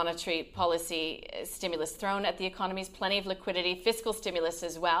of monetary policy stimulus thrown at the economies, plenty of liquidity, fiscal stimulus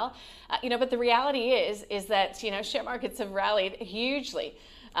as well. But the reality is that, share markets have rallied hugely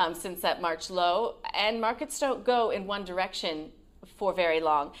since that March low, and markets don't go in one direction for very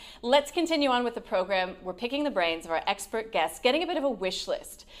long. Let's continue on with the program. We're picking the brains of our expert guests, getting a bit of a wish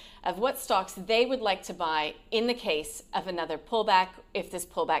list of what stocks they would like to buy in the case of another pullback, if this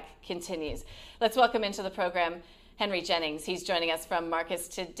pullback continues. Let's welcome into the program Henry Jennings. He's joining us from Marcus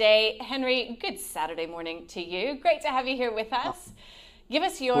Today. Henry, good Saturday morning to you. Great to have you here with us. Give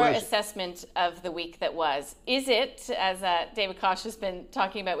us your assessment of the week that was. Is it, as David Koch has been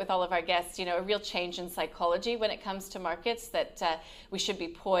talking about with all of our guests, a real change in psychology when it comes to markets, that we should be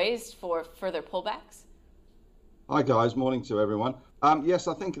poised for further pullbacks? Hi guys, morning to everyone. Yes,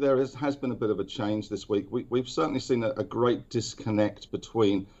 I think there has been a bit of a change this week. We've certainly seen a great disconnect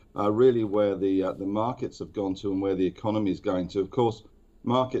between really where the markets have gone to and where the economy is going to. Of course,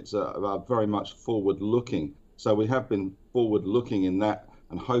 markets are very much forward-looking. So we have been forward-looking in that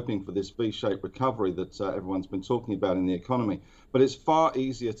and hoping for this V-shaped recovery that everyone's been talking about in the economy. But it's far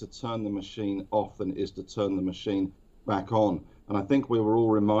easier to turn the machine off than it is to turn the machine back on. And I think we were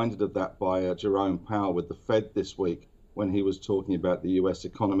all reminded of that by Jerome Powell with the Fed this week when he was talking about the US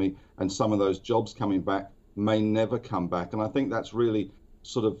economy and some of those jobs coming back may never come back. And I think that's really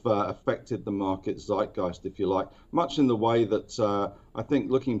sort of affected the market zeitgeist, if you like, much in the way that I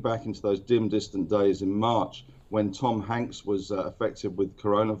think looking back into those dim, distant days in March when Tom Hanks was affected with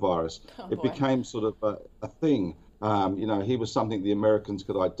coronavirus, it became sort of a thing. He was something the Americans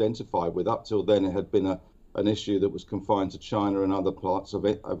could identify with. Up till then, it had been an issue that was confined to China and other parts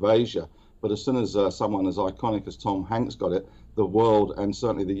of Asia. But as soon as someone as iconic as Tom Hanks got it, the world and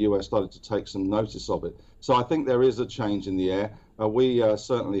certainly the US started to take some notice of it. So I think there is a change in the air. We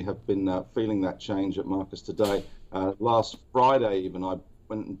certainly have been feeling that change at Marcus Today. Last Friday even, I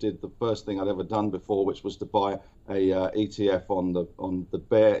went and did the first thing I'd ever done before, which was to buy a ETF on the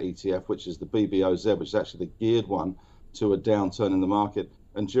bear ETF, which is the BBOZ, which is actually the geared one to a downturn in the market.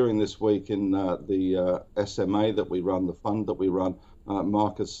 And during this week in the SMA that we run, the fund that we run,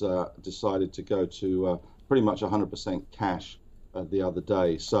 Marcus decided to go to pretty much 100% cash the other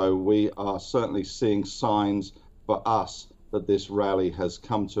day. So we are certainly seeing signs for us that this rally has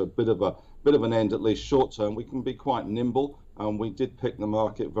come to a bit of an end, at least short term. We can be quite nimble. We did pick the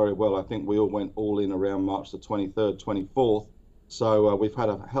market very well. I think we all went all in around March the 23rd, 24th. So we've had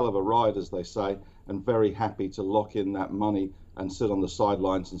a hell of a ride, as they say, and very happy to lock in that money and sit on the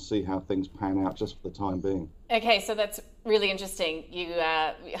sidelines and see how things pan out just for the time being. Okay, so that's really interesting. You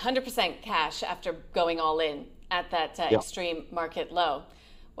 100% cash after going all in at that extreme market low.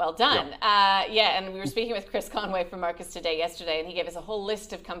 Well done. And we were speaking with Chris Conway from Marcus Today yesterday, and he gave us a whole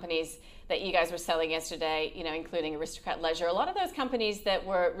list of companies that you guys were selling yesterday, including Aristocrat Leisure. A lot of those companies that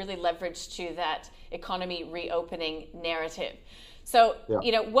were really leveraged to that economy reopening narrative. So,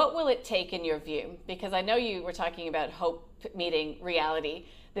 what will it take in your view? Because I know you were talking about hope meeting reality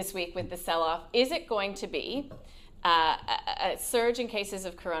this week with the sell-off. Is it going to be a surge in cases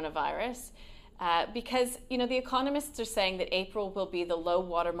of coronavirus? Because, the economists are saying that April will be the low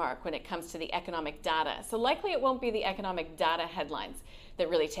watermark when it comes to the economic data. So likely it won't be the economic data headlines that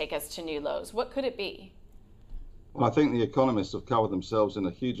really take us to new lows. What could it be? Well, I think the economists have covered themselves in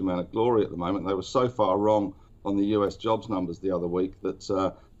a huge amount of glory at the moment. They were so far wrong on the US jobs numbers the other week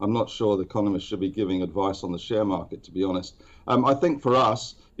that I'm not sure the economists should be giving advice on the share market, to be honest. I think for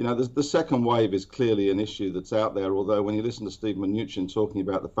us, the second wave is clearly an issue that's out there, although when you listen to Steve Mnuchin talking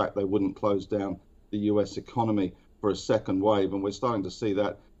about the fact they wouldn't close down the US economy for a second wave, and we're starting to see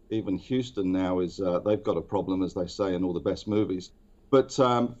that even Houston now is, they've got a problem, as they say in all the best movies. But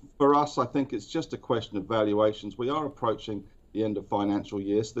for us, I think it's just a question of valuations. We are approaching the end of financial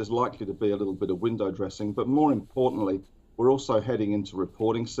year, so there's likely to be a little bit of window dressing, but more importantly, we're also heading into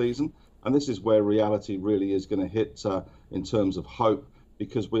reporting season, and this is where reality really is going to hit in terms of hope,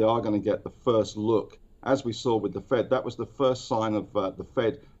 because we are going to get the first look, as we saw with the Fed. That was the first sign of the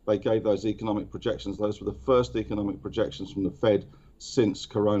Fed. They gave those economic projections. Those were the first economic projections from the Fed since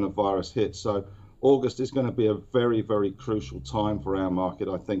coronavirus hit. So August is going to be a very, very crucial time for our market,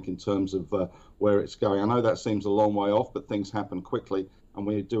 I think, in terms of where it's going. I know that seems a long way off, but things happen quickly, and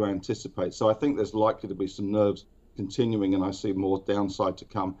we do anticipate. So I think there's likely to be some nerves continuing, and I see more downside to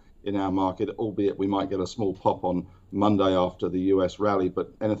come in our market, albeit we might get a small pop on Monday after the US rally,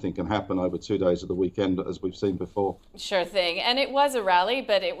 but anything can happen over 2 days of the weekend, as we've seen before. Sure thing. And it was a rally,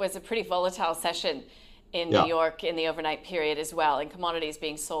 but it was a pretty volatile session in New York in the overnight period as well, and commodities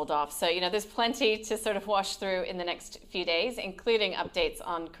being sold off. So, there's plenty to sort of wash through in the next few days, including updates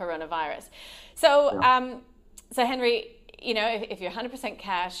on coronavirus. So, so Henry, if you're 100%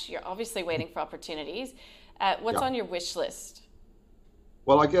 cash, you're obviously waiting for opportunities. What's on your wish list?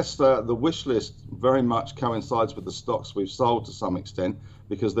 Well, I guess the wish list very much coincides with the stocks we've sold to some extent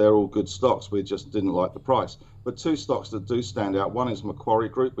because they're all good stocks. We just didn't like the price. But two stocks that do stand out. One is Macquarie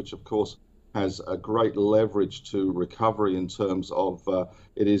Group, which of course has a great leverage to recovery in terms of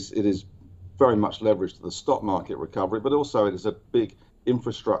it is very much leveraged to the stock market recovery, but also it is a big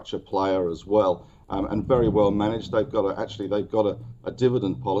infrastructure player as well, and very well managed. They've got a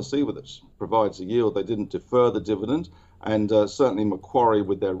dividend policy which provides a yield. They didn't defer the dividend. And certainly Macquarie,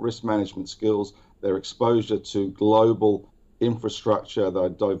 with their risk management skills, their exposure to global infrastructure, their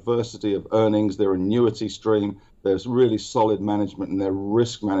diversity of earnings, their annuity stream, there's really solid management, and their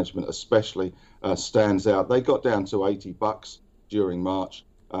risk management especially stands out. They got down to $80 during March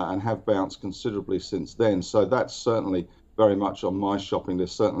and have bounced considerably since then. So that's certainly very much on my shopping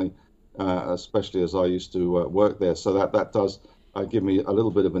list, certainly, especially as I used to work there. So that does give me a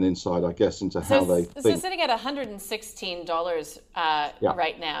little bit of an insight, I guess, into how they think. So sitting at $116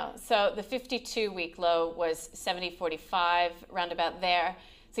 right now. So the 52-week low was 70.45, round about there.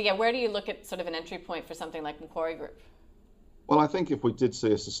 So yeah, where do you look at sort of an entry point for something like Macquarie Group? Well, I think if we did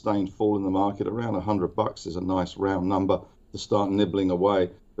see a sustained fall in the market, around $100 is a nice round number to start nibbling away.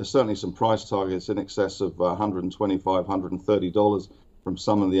 There's certainly some price targets in excess of $125, $130 from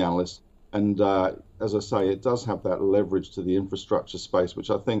some of the analysts. And as I say, it does have that leverage to the infrastructure space, which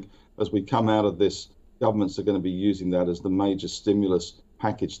I think as we come out of this, governments are going to be using that as the major stimulus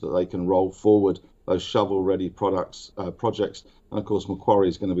package that they can roll forward, those shovel-ready projects. And of course, Macquarie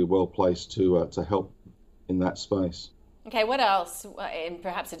is going to be well placed to help in that space. Okay, what else in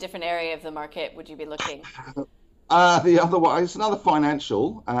perhaps a different area of the market would you be looking? The other one, it's another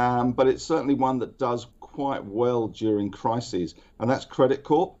financial, but it's certainly one that does quite well during crises, and that's Credit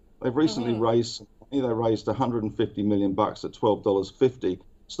Corp. They've recently raised some money. They raised $150 million at $12.50.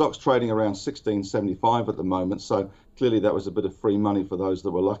 Stock's trading around $16.75 at the moment, so clearly that was a bit of free money for those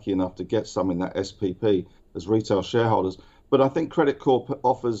that were lucky enough to get some in that SPP as retail shareholders. But I think Credit Corp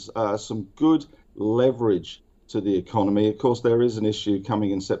offers some good leverage to the economy. Of course, there is an issue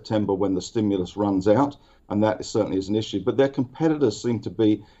coming in September when the stimulus runs out, and that certainly is an issue. But their competitors seem to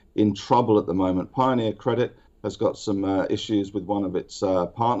be in trouble at the moment. Pioneer Credit has got some issues with one of its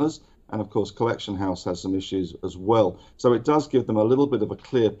partners, and of course Collection House has some issues as well. So it does give them a little bit of a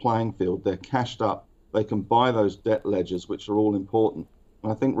clear playing field. They're cashed up. They can buy those debt ledgers, which are all important.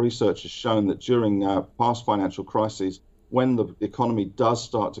 And I think research has shown that during past financial crises, when the economy does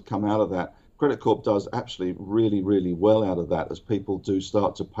start to come out of that, Credit Corp does actually really, really well out of that as people do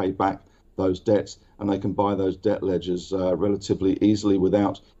start to pay back those debts, and they can buy those debt ledgers relatively easily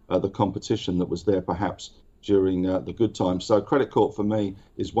without the competition that was there perhaps during the good times. So Credit Corp for me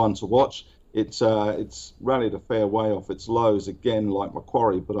is one to watch. It's rallied a fair way off its lows again, like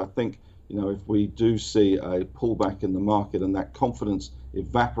Macquarie, but I think if we do see a pullback in the market and that confidence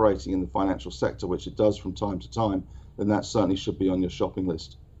evaporating in the financial sector, which it does from time to time, then that certainly should be on your shopping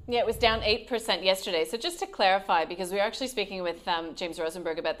list. Yeah, it was down 8% yesterday. So just to clarify, because we were actually speaking with James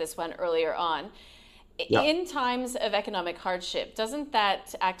Rosenberg about this one earlier on, in times of economic hardship, doesn't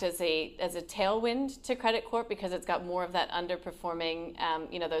that act as a tailwind to Credit Corp because it's got more of that underperforming,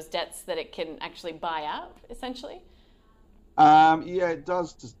 those debts that it can actually buy out, essentially? Yeah, it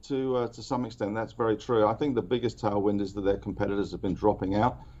does to some extent. That's very true. I think the biggest tailwind is that their competitors have been dropping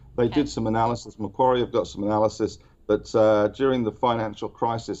out. They did some analysis. Macquarie have got some analysis that during the financial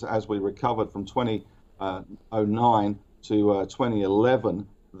crisis, as we recovered from 2009 to 2011,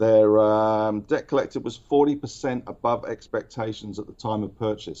 their debt collected was 40% above expectations at the time of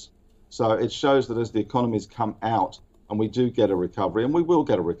purchase. So it shows that as the economies come out and we do get a recovery, and we will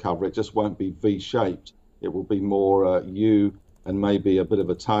get a recovery, it just won't be V-shaped. It will be more U and maybe a bit of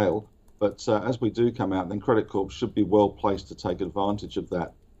a tail. But as we do come out, then Credit Corp should be well placed to take advantage of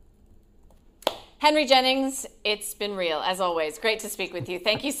that. Henry Jennings, it's been real, as always. Great to speak with you.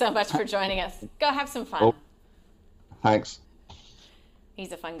 Thank you so much for joining us. Go have some fun. Oh, thanks.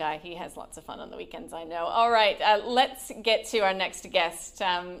 He's a fun guy. He has lots of fun on the weekends, I know. All right, let's get to our next guest.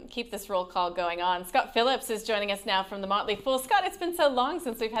 Keep this roll call going on. Scott Phillips is joining us now from the Motley Fool. Scott, it's been so long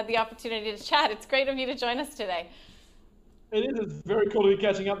since we've had the opportunity to chat. It's great of you to join us today. It is. It's very cool to be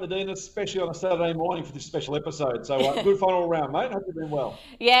catching up, Nadine, especially on a Saturday morning for this special episode. So good fun all around, mate. Hope you've been well.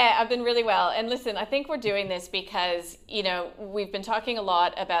 Yeah, I've been really well. And listen, I think we're doing this because, we've been talking a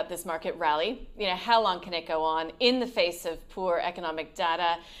lot about this market rally. How long can it go on in the face of poor economic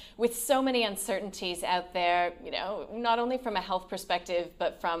data with so many uncertainties out there, not only from a health perspective,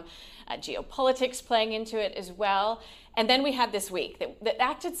 but from geopolitics playing into it as well. And then we had this week that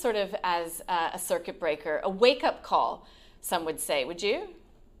acted sort of as a circuit breaker, a wake-up call, some would say. Would you?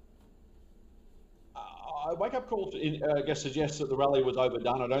 a wake-up call, I guess, suggests that the rally was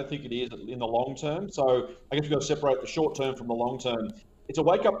overdone. I don't think it is in the long term. So I guess we've got to separate the short term from the long term. It's a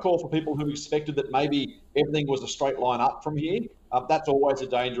wake-up call for people who expected that maybe everything was a straight line up from here. That's always a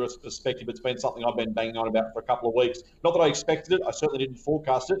dangerous perspective. It's been something I've been banging on about for a couple of weeks. Not that I expected it. I certainly didn't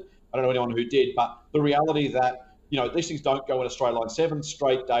forecast it. I don't know anyone who did. But the reality that, these things don't go in a straight line. 7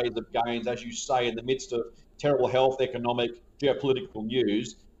 straight days of gains, as you say, in the midst of terrible health, economic, geopolitical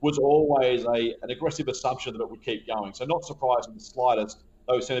news, was always an aggressive assumption that it would keep going. So not surprised in the slightest,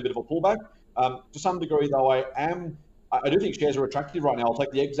 though we've seen a bit of a pullback. To some degree, though, I do think shares are attractive right now. I'll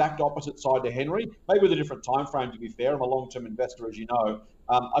take the exact opposite side to Henry, maybe with a different time frame, to be fair. I'm a long-term investor, as you know.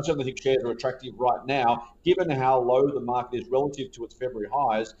 I certainly think shares are attractive right now, given how low the market is relative to its February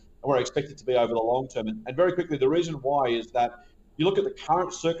highs, and where I expect it to be over the long term. And very quickly, the reason why is that you look at the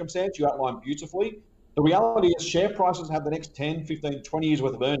current circumstance you outlined beautifully. The reality is share prices have the next 10, 15, 20 years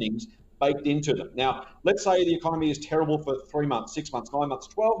worth of earnings baked into them. Now, let's say the economy is terrible for 3 months, 6 months, 9 months,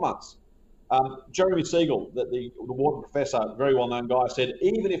 12 months. Jeremy Siegel, the Wharton professor, very well-known guy, said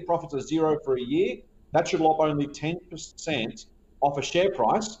even if profits are zero for a year, that should lop only 10% off a share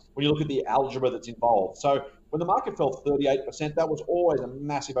price when you look at the algebra that's involved. So when the market fell 38%, that was always a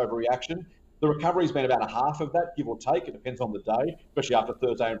massive overreaction. The recovery's been about a half of that, give or take. It depends on the day, especially after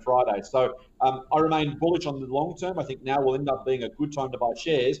Thursday and Friday. So I remain bullish on the long term. I think now will end up being a good time to buy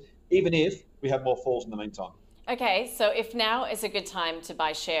shares, even if we have more falls in the meantime. Okay, so if now is a good time to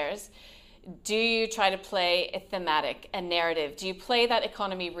buy shares, do you try to play a thematic, a narrative? Do you play that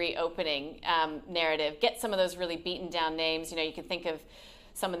economy reopening narrative? Get some of those really beaten down names. You can think of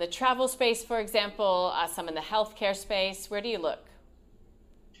some in the travel space, for example, some in the healthcare space. Where do you look?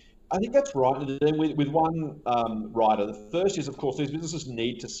 I think that's right. With one rider, the first is, of course, these businesses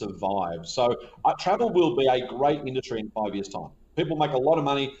need to survive. So travel will be a great industry in 5 years' time. People make a lot of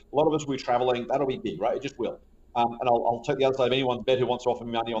money. A lot of us will be traveling. That'll be big, right? It just will. And I'll take the other side of anyone's bet who wants to offer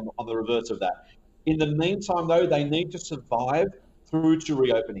me money on the reverse of that. In the meantime, though, they need to survive through to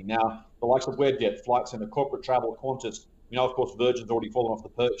reopening. Now, the likes of Webjet, Flight Centre, Corporate Travel, Qantas, of course, Virgin's already fallen off the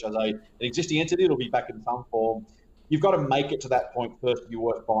perch as an existing entity. It'll be back in some form. You've got to make it to that point first to be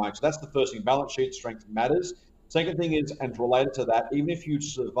worth buying. So that's the first thing. Balance sheet strength matters. Second thing is, and related to that, even if you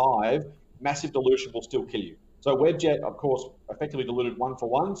survive, massive dilution will still kill you. So Webjet, of course, effectively diluted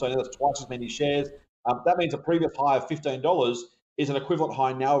 1-for-1. So now there's twice as many shares. That means a previous high of $15 is an equivalent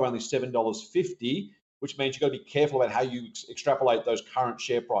high now of only $7.50, which means you've got to be careful about how you extrapolate those current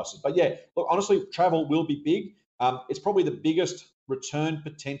share prices. But yeah, look, honestly, travel will be big. It's probably the biggest return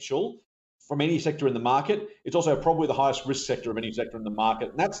potential from any sector in the market. It's also probably the highest risk sector of any sector in the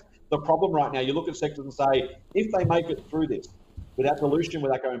market. And that's the problem right now. You look at sectors and say, if they make it through this without dilution,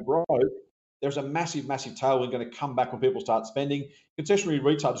 without going broke, there's a massive, massive tailwind going to come back when people start spending. Discretionary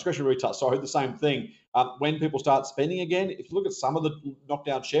retail, the same thing. When people start spending again, if you look at some of the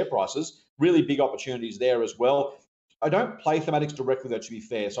knockdown share prices, really big opportunities there as well. I don't play thematics directly, though, to be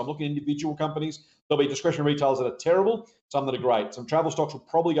fair. So I'm looking at individual companies. There'll be discretionary retailers that are terrible, some that are great. Some travel stocks will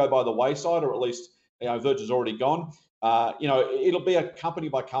probably go by the wayside, or at least Virgin's already gone. It'll be a company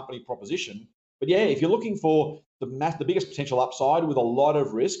by company proposition. But yeah, if you're looking for the biggest potential upside with a lot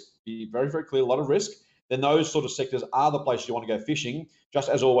of risk, be very, very clear, a lot of risk, then those sort of sectors are the places you want to go fishing. Just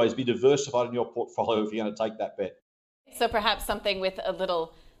as always, be diversified in your portfolio if you're going to take that bet. So perhaps something with a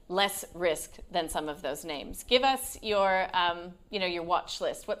little less risk than some of those names. Give us your, your watch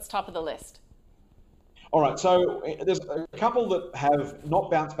list. What's top of the list? All right, so there's a couple that have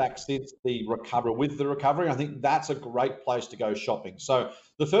not bounced back since the recovery. With the recovery, I think that's a great place to go shopping. So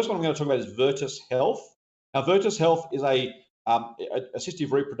the first one I'm going to talk about is Virtus Health. Now, Virtus Health is a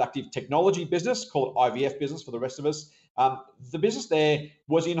assistive reproductive technology business, call it IVF business for the rest of us. The business there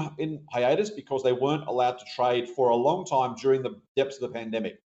was in hiatus because they weren't allowed to trade for a long time during the depths of the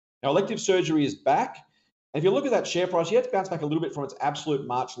pandemic. Now, elective surgery is back. And if you look at that share price, you have to bounce back a little bit from its absolute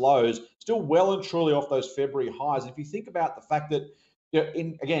March lows, still well and truly off those February highs. And if you think about the fact that,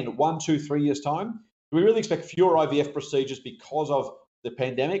 in, again, 1, 2, 3 years' time, do we really expect fewer IVF procedures because of the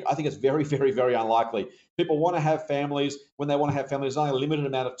pandemic? I think it's very, very, very unlikely. People want to have families. When they want to have families, there's only a limited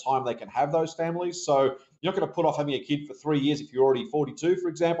amount of time they can have those families. So you're not going to put off having a kid for 3 years if you're already 42, for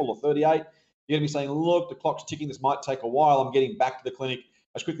example, or 38. You're going to be saying, look, the clock's ticking. This might take a while. I'm getting back to the clinic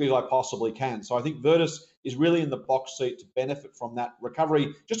as quickly as I possibly can. So I think Virtus is really in the box seat to benefit from that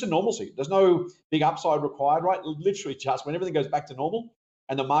recovery, just to normalcy. There's no big upside required, right? Literally just when everything goes back to normal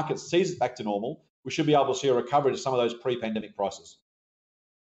and the market sees it back to normal, we should be able to see a recovery to some of those pre-pandemic prices.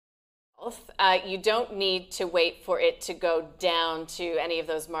 You don't need to wait for it to go down to any of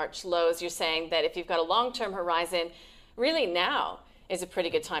those March lows. You're saying that if you've got a long-term horizon, really now is a pretty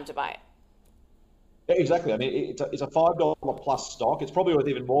good time to buy it. Yeah, exactly. I mean, it's a $5 plus stock. It's probably worth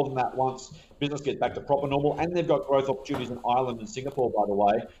even more than that once business gets back to proper normal. And they've got growth opportunities in Ireland and Singapore, by the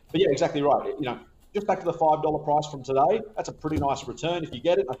way. But yeah, exactly right. Just back to the $5 price from today, that's a pretty nice return. If you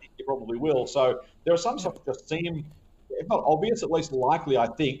get it, I think you probably will. So there are some stocks that just seem, if not obvious, at least likely, I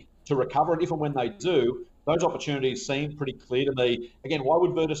think, to recover. And if and when they do, those opportunities seem pretty clear to me. Again, why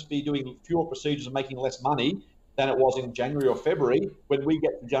would Virtus be doing fewer procedures and making less money than it was in January or February when we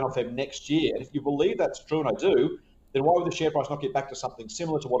get to January or Feb next year? And if you believe that's true, and I do, then why would the share price not get back to something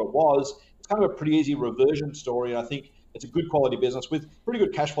similar to what it was? It's kind of a pretty easy reversion story. And I think it's a good quality business with pretty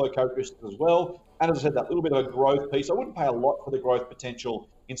good cash flow characteristics as well. And as I said, that little bit of a growth piece. I wouldn't pay a lot for the growth potential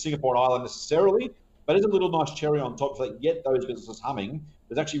in Singapore and Ireland necessarily, but it's a little nice cherry on top. If they get those businesses humming,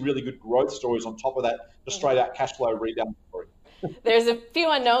 there's actually really good growth stories on top of that, just straight out cash flow rebound story. There's a few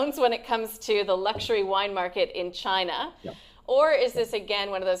unknowns when it comes to the luxury wine market in China. Yep. Or is this,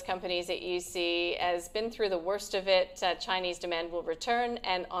 again, one of those companies that you see has been through the worst of it, Chinese demand will return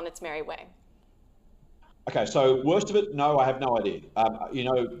and on its merry way? Okay, so worst of it, no, I have no idea.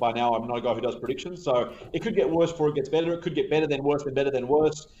 By now I'm not a guy who does predictions, so it could get worse before it gets better. It could get better than worse, then better than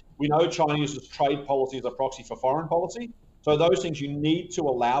worse. We know China uses trade policy as a proxy for foreign policy. So those things you need to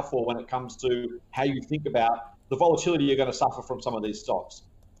allow for when it comes to how you think about the volatility you're going to suffer from some of these stocks.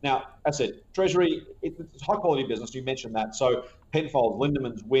 Now, as I said, Treasury, it's high quality business. You mentioned that. So Penfolds,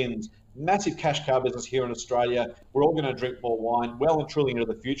 Lindemans, Wynns, massive cash cow business here in Australia. We're all going to drink more wine well and truly into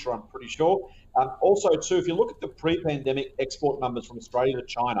the future, I'm pretty sure. Also, too, if you look at the pre-pandemic export numbers from Australia to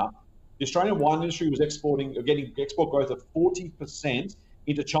China, the Australian wine industry was getting export growth of 40%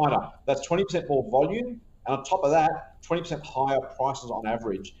 into China. That's 20% more volume. And on top of that, 20% higher prices on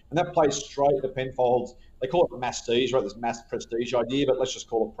average. And that plays straight to Penfolds. They call it masstige, right? This mass prestige idea, but let's just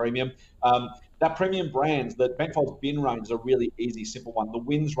call it premium. That premium brands, the Penfolds bin range is a really easy, simple one. The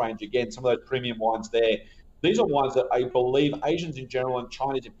Wynns range, again, some of those premium wines there. These are wines that I believe Asians in general and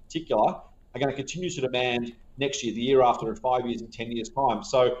Chinese in particular are going to continue to demand next year, the year after, in 5 years, in 10 years' time.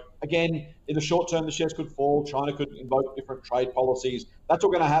 So again, in the short term, the shares could fall. China could invoke different trade policies. That's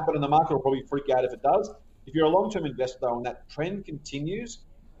all going to happen, and the market will probably freak out if it does. If you're a long-term investor, though, and that trend continues,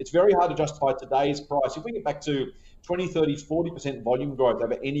 it's very hard to justify today's price. If we get back to 20, 30, 40% volume growth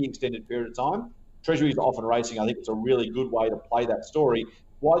over any extended period of time, Treasuries are often racing. I think it's a really good way to play that story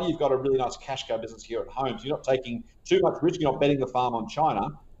while you've got a really nice cash cow business here at home. So you're not taking too much risk. You're not betting the farm on China.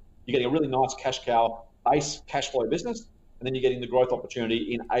 You're getting a really nice cash cow base cash flow business, and then you're getting the growth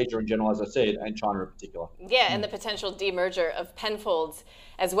opportunity in Asia in general, as I said, and China in particular. Yeah, and the potential demerger of Penfolds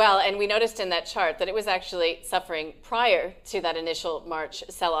as well. And we noticed in that chart that it was actually suffering prior to that initial March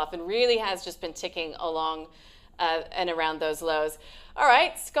sell-off and really has just been ticking along and around those lows. All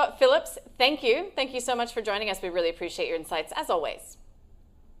right, Scott Phillips, thank you. Thank you so much for joining us. We really appreciate your insights, as always.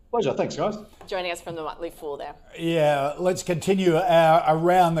 Pleasure. Thanks, guys. Joining us from the Motley Fool there. Yeah, let's continue our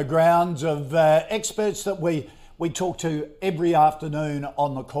around the grounds of experts that we talk to every afternoon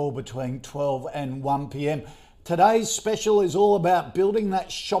on the call between 12 and 1 p.m. Today's special is all about building that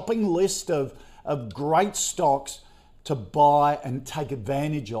shopping list of great stocks to buy and take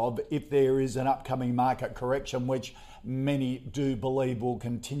advantage of if there is an upcoming market correction, which many do believe will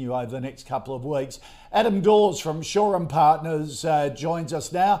continue over the next couple of weeks. Adam Dawes from Shore & Partners joins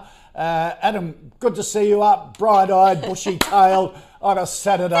us now. Adam, good to see you up, bright-eyed, bushy-tailed on a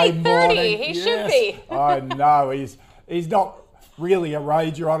Saturday morning. He should be. I know, he's not really a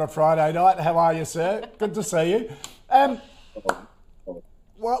rager on a Friday night. How are you, sir? Good to see you.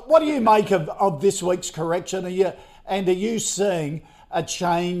 What do you make of this week's correction? Are you seeing a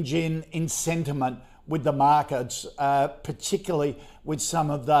change in sentiment with the markets, particularly with some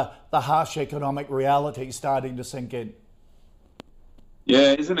of the harsh economic realities starting to sink in?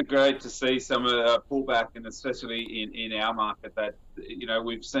 Yeah, isn't it great to see some of the pullback, and especially in our market, that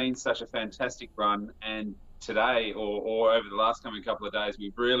we've seen such a fantastic run, and today or over the last coming couple of days,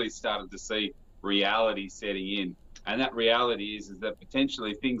 we've really started to see reality setting in. And that reality is that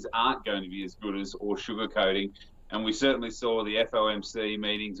potentially things aren't going to be as good as or sugarcoating. And we certainly saw the FOMC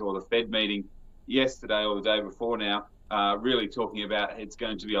meetings or the Fed meeting yesterday or the day before now, really talking about it's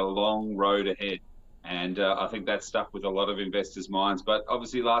going to be a long road ahead. And I think that's stuck with a lot of investors' minds. But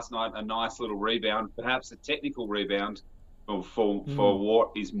obviously last night, a nice little rebound, perhaps a technical rebound for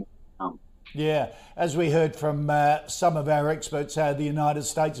what is more to come. Yeah, as we heard from some of our experts out of the United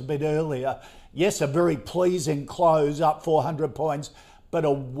States a bit earlier, yes, a very pleasing close, up 400 points, but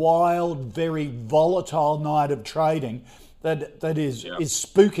a wild, very volatile night of trading that is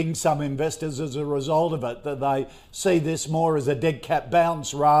spooking some investors as a result of it, that they see this more as a dead cat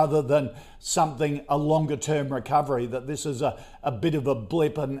bounce rather than a longer term recovery, that this is a bit of a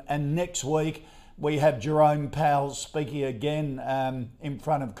blip, and next week we have Jerome Powell speaking again in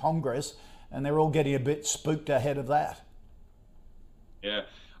front of Congress, and they're all getting a bit spooked ahead of that. Yeah,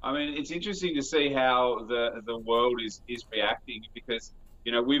 I mean, it's interesting to see how the world is reacting, because,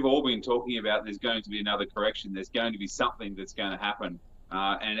 you know, we've all been talking about there's going to be another correction. There's going to be something that's going to happen.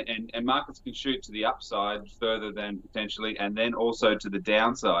 And markets can shoot to the upside further than potentially, and then also to the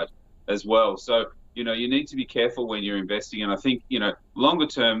downside as well. So, you know, you need to be careful when you're investing. And I think, you know, longer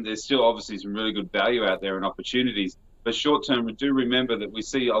term, there's still obviously some really good value out there and opportunities. But short term, we do remember that we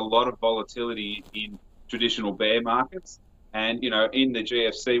see a lot of volatility in traditional bear markets. And, you know, in the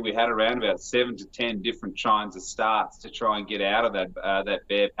GFC, we had around about 7 to 10 different kinds of starts to try and get out of that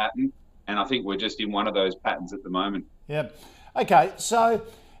bear pattern. And I think we're just in one of those patterns at the moment. Yeah. Okay. So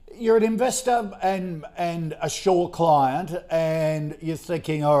you're an investor and a short client, and you're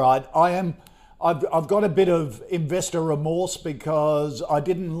thinking, all right, I've got a bit of investor remorse because I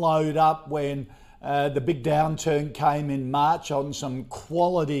didn't load up when the big downturn came in March on some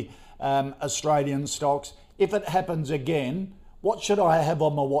quality Australian stocks. If it happens again, what should I have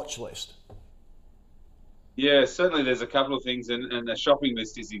on my watch list? Yeah, certainly there's a couple of things, and the shopping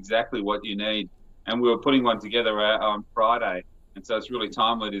list is exactly what you need. And we were putting one together on Friday, and so it's really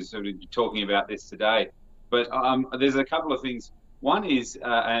timely to sort of be talking about this today. But there's a couple of things. One is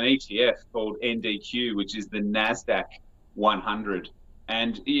an ETF called NDQ, which is the NASDAQ 100.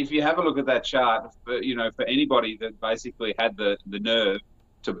 And if you have a look at that chart, for anybody that basically had the nerve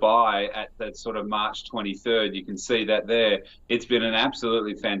to buy at that sort of March 23rd, you can see that there. It's been an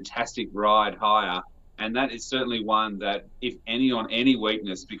absolutely fantastic ride higher. And that is certainly one that, if any on any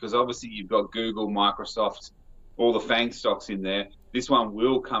weakness, because obviously you've got Google, Microsoft, all the FANG stocks in there, this one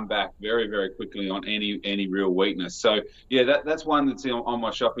will come back very, very quickly on any real weakness. So yeah, that's one that's on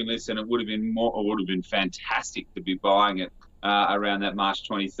my shopping list, and it would have been fantastic to be buying it around that March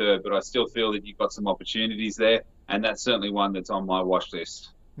 23rd. But I still feel that you've got some opportunities there, and that's certainly one that's on my watch list.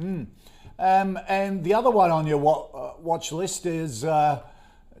 And the other one on your watch list is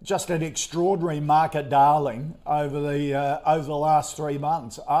just an extraordinary market darling over the last 3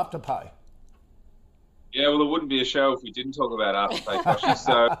 months, Afterpay. Yeah, well, it wouldn't be a show if we didn't talk about Afterpay, Koshi.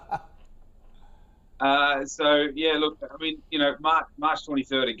 So yeah, look, I mean, you know, March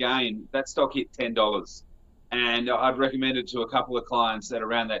 23rd again, that stock hit $10, and I'd recommend it to a couple of clients at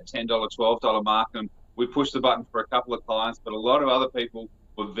around that $10, $12 mark, and we pushed the button for a couple of clients, but a lot of other people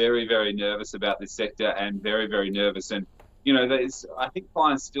were very, very nervous about this sector, and very, very nervous. And you know, I think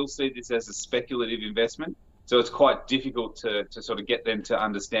clients still see this as a speculative investment, so it's quite difficult to sort of get them to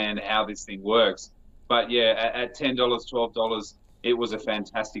understand how this thing works. But yeah, at $10, $12, it was a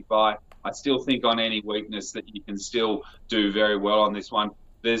fantastic buy. I still think on any weakness that you can still do very well on this one.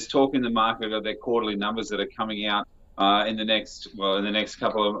 There's talk in the market of their quarterly numbers that are coming out in the next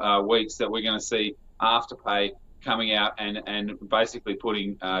couple of weeks, that we're going to see Afterpay coming out and basically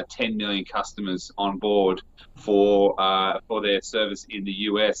putting 10 million customers on board for their service in the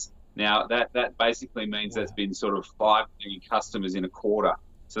US. Now that basically means that's been sort of 5 million customers in a quarter.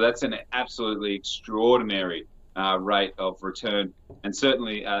 So that's an absolutely extraordinary rate of return. And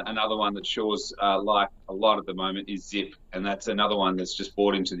certainly another one that shows like a lot at the moment is Zip, and that's another one that's just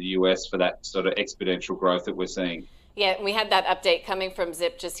bought into the US for that sort of exponential growth that we're seeing. Yeah, we had that update coming from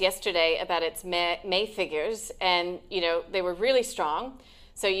Zip just yesterday about its May figures, and you know, they were really strong.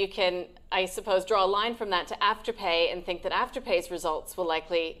 So you can, I suppose, draw a line from that to Afterpay and think that Afterpay's results will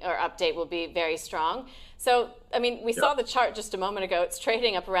likely, or update will be very strong. So, I mean, we saw the chart just a moment ago. It's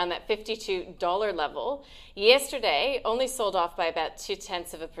trading up around that $52 level. Yesterday, only sold off by about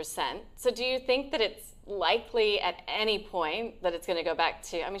 0.2%. So do you think that it's likely at any point that it's going to go back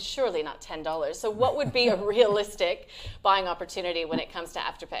to, I mean, surely not $10. So what would be a realistic buying opportunity when it comes to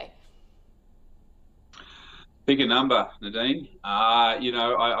Afterpay? Pick a number, Nadine. You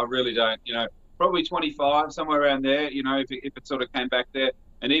know, I really don't. You know, probably 25, somewhere around there. You know, if it sort of came back there,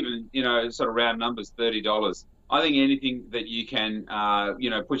 and even, you know, sort of round numbers, $30. I think anything that you can, you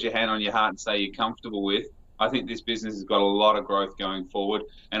know, put your hand on your heart and say you're comfortable with. I think this business has got a lot of growth going forward,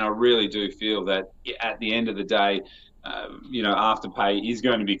 and I really do feel that at the end of the day, you know, Afterpay is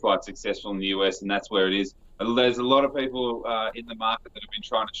going to be quite successful in the US, and that's where it is. There's a lot of people in the market that have been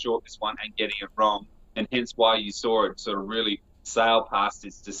trying to short this one and getting it wrong, and hence why you saw it sort of really sail past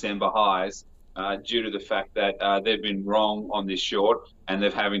its December highs due to the fact that they've been wrong on this short and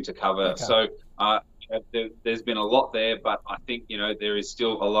they're having to cover. Okay. So there's been a lot there, but I think, you know, there is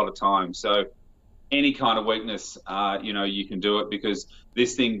still a lot of time. So any kind of weakness, you know, you can do it, because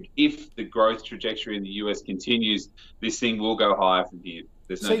this thing, if the growth trajectory in the US continues, this thing will go higher from here.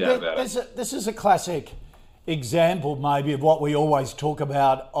 There's no doubt about it. This is a classic example maybe of what we always talk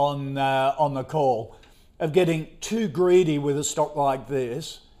about on the call, of getting too greedy with a stock like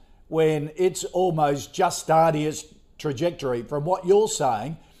this when it's almost just starting its trajectory. From what you're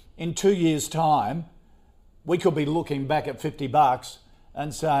saying, in 2 years' time, we could be looking back at $50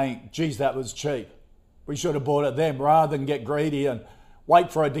 and saying, geez, that was cheap. We should have bought it then, rather than get greedy and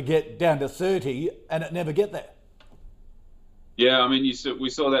wait for it to get down to 30 and it never get there. Yeah, I mean, we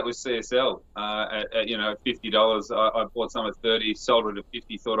saw that with CSL at $50. I bought some at 30, sold it at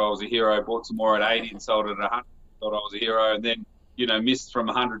 50, thought I was a hero. Bought some more at 80 and sold it at 100, thought I was a hero. And then, missed from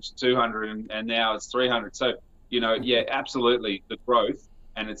 100 to 200 and now it's 300. So, yeah, absolutely the growth,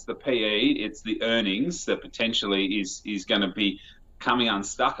 and it's the PE, it's the earnings that potentially is going to be coming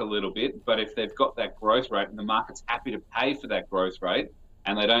unstuck a little bit. But if they've got that growth rate and the market's happy to pay for that growth rate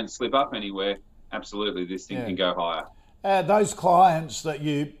and they don't slip up anywhere, absolutely this thing can go higher. Those clients that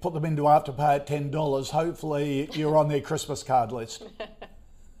you put them into Afterpay at $10, hopefully you're on their Christmas card list.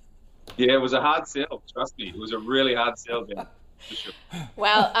 Yeah, it was a hard sell. Trust me, it was a really hard sell, Ben. For sure.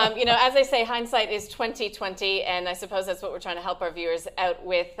 Well, as they say, hindsight is 20/20, and I suppose that's what we're trying to help our viewers out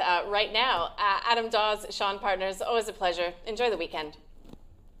with right now. Adam Dawes, Shaw & Partners, always a pleasure. Enjoy the weekend.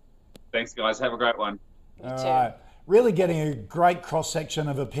 Thanks, guys. Have a great one. You too. All right. Really getting a great cross-section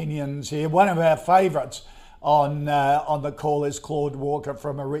of opinions here. One of our favourites on the call is Claude Walker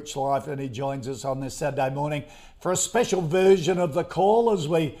from A Rich Life, and he joins us on this Saturday morning for a special version of the call as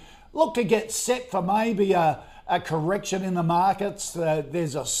we look to get set for maybe a correction in the markets.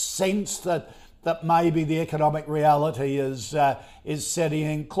 There's a sense that maybe the economic reality is setting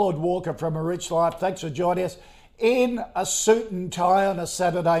in. Claude Walker from A Rich Life, thanks for joining us in a suit and tie on a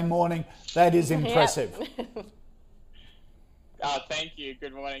Saturday morning. That is impressive. Yep. Thank you.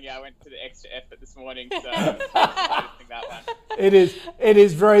 Good morning. Yeah, I went to the extra effort this morning, so I'm noticing that one. It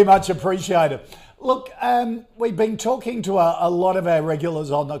is very much appreciated. Look, we've been talking to a lot of our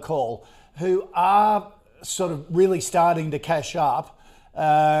regulars on the call who are sort of really starting to cash up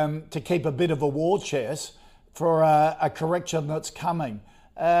to keep a bit of a war chest for a correction that's coming.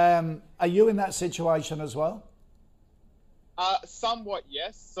 Are you in that situation as well? Somewhat,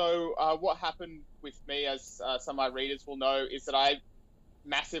 yes. So what happened with me, as some of my readers will know, is that I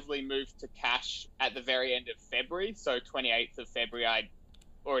massively moved to cash at the very end of February. So 28th of February, I'd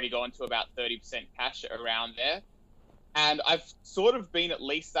already gone to about 30% cash around there. And I've sort of been at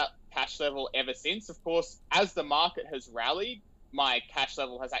least that cash level ever since. Of course, as the market has rallied, my cash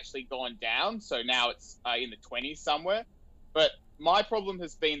level has actually gone down. So now it's in the 20s somewhere. But my problem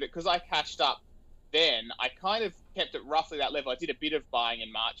has been that because I cashed up then, I kind of kept it roughly that level. I did a bit of buying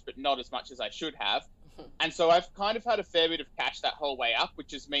in March, but not as much as I should have. And so I've kind of had a fair bit of cash that whole way up,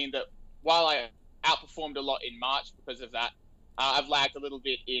 which has mean that while I outperformed a lot in March because of that, I've lagged a little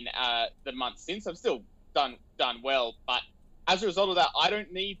bit in the month since. I've still done well, but as a result of that, I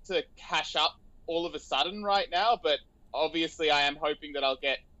don't need to cash up all of a sudden right now, but obviously I am hoping that I'll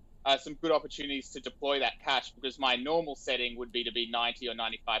get some good opportunities to deploy that cash, because my normal setting would be to be 90 or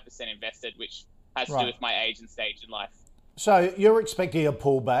 95% invested, which has to do with my age and stage in life. So you're expecting a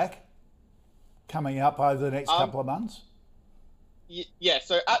pullback coming up over the next couple of months? Yeah,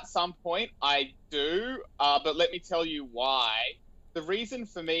 so at some point I do, but let me tell you why. The reason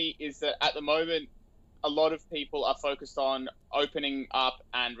for me is that at the moment, a lot of people are focused on opening up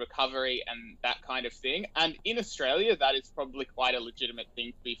and recovery and that kind of thing. And in Australia, that is probably quite a legitimate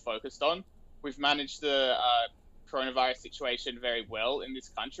thing to be focused on. We've managed the coronavirus situation very well in this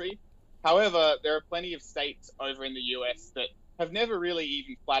country. However, there are plenty of states over in the US that have never really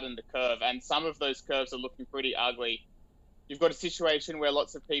even flattened the curve, and some of those curves are looking pretty ugly. You've got a situation where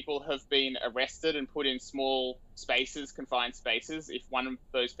lots of people have been arrested and put in small spaces, confined spaces. If one of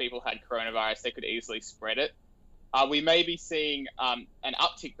those people had coronavirus, they could easily spread it. We may be seeing an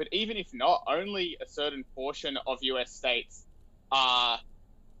uptick, but even if not, only a certain portion of US states are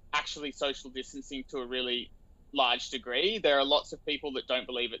actually social distancing to a really large degree. There are lots of people that don't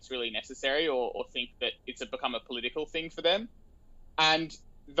believe it's really necessary or think that it's become a political thing for them. And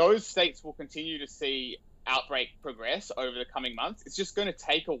those states will continue to see outbreak progress over the coming months. It's just going to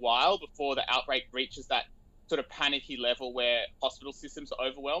take a while before the outbreak reaches that sort of panicky level where hospital systems are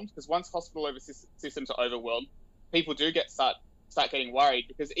overwhelmed. Because once hospital systems are overwhelmed, people do start getting worried,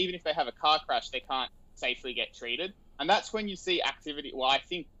 because even if they have a car crash, they can't safely get treated. And that's when you see activity. Well, I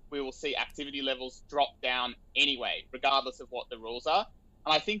think we will see activity levels drop down anyway, regardless of what the rules are.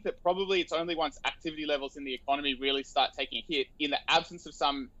 And I think that probably it's only once activity levels in the economy really start taking a hit, in the absence of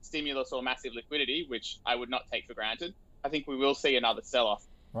some stimulus or massive liquidity, which I would not take for granted, I think we will see another sell-off.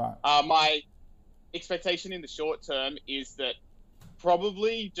 Right. My expectation in the short term is that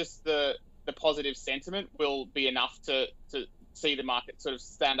probably just the the positive sentiment will be enough to see the market sort of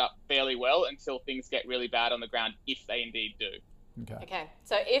stand up fairly well until things get really bad on the ground, if they indeed do. Okay.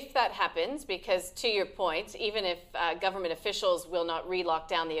 So if that happens, because to your point, even if government officials will not re-lock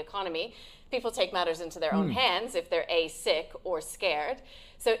down the economy, people take matters into their own hands if they're sick or scared.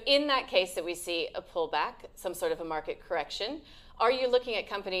 So in that case that we see a pullback, some sort of a market correction, are you looking at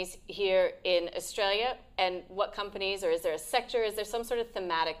companies here in Australia, and what companies, or is there a sector, is there some sort of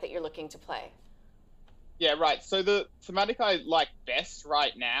thematic that you're looking to play? Yeah, right. So the thematic I like best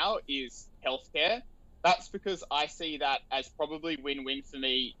right now is healthcare. That's because I see that as probably win-win for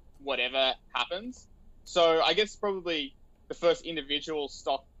me, whatever happens. So I guess probably the first individual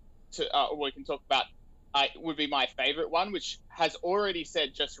stock we can talk about would be my favorite one, which has already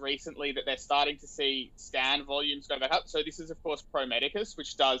said just recently that they're starting to see scan volumes go back up. So this is, of course, Pro Medicus,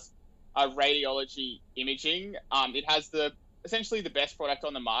 which does radiology imaging. It has essentially the best product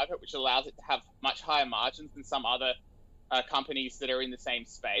on the market, which allows it to have much higher margins than some other companies that are in the same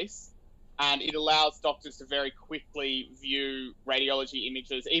space. And it allows doctors to very quickly view radiology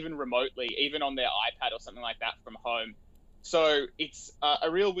images, even remotely, even on their iPad or something like that from home. So it's a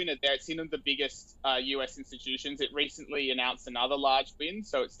real winner there. It's in the biggest US institutions. It recently announced another large win.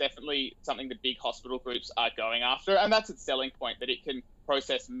 So it's definitely something the big hospital groups are going after. And that's its selling point, that it can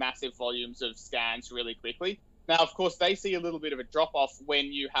process massive volumes of scans really quickly. Now, of course, they see a little bit of a drop-off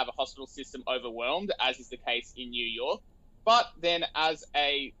when you have a hospital system overwhelmed, as is the case in New York. But then as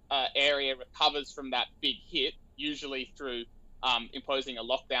a area recovers from that big hit, usually through imposing a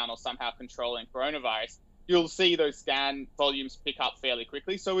lockdown or somehow controlling coronavirus, you'll see those scan volumes pick up fairly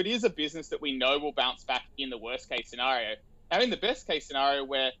quickly. So it is a business that we know will bounce back in the worst case scenario. Now, in the best case scenario,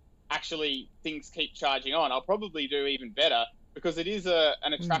 where actually things keep charging on, I'll probably do even better, because it is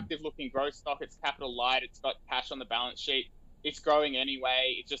an attractive looking growth stock. It's capital light. It's got cash on the balance sheet. It's growing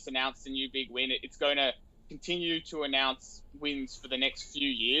anyway. It just announced a new big win. It's going to continue to announce wins for the next few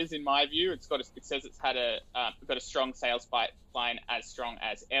years, in my view. It says it's had got a strong sales pipeline, as strong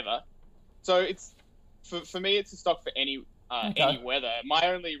as ever. So it's for me, it's a stock for any weather. My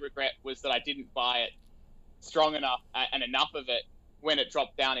only regret was that I didn't buy it strong enough and enough of it when it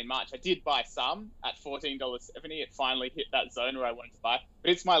dropped down in March. I did buy some at $14.70. It finally hit that zone where I wanted to buy,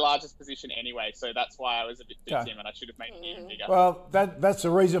 but it's my largest position anyway, so that's why I was a bit too timid. I should have made it even bigger. Well, that's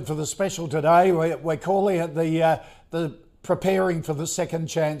the reason for the special today. We're calling it the preparing for the second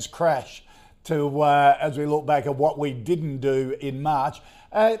chance crash, to as we look back at what we didn't do in March.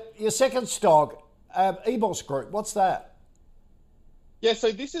 Your second stock, EBOS Group, what's that? Yeah,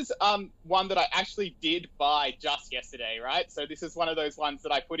 so this is one that I actually did buy just yesterday, right? So this is one of those ones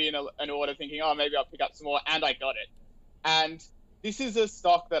that I put in an order thinking, oh, maybe I'll pick up some more, and I got it. And this is a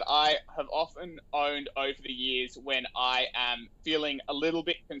stock that I have often owned over the years when I am feeling a little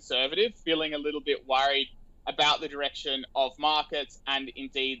bit conservative, feeling a little bit worried about the direction of markets and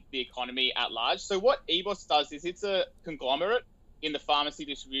indeed the economy at large. So what EBOS does is it's a conglomerate in the pharmacy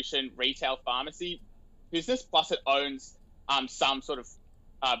distribution, retail pharmacy business, plus it owns some sort of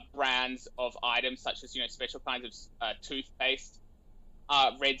brands of items, such as, special kinds of toothpaste.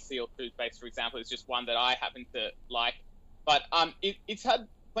 Red Seal toothpaste, for example, is just one that I happen to like. But it's had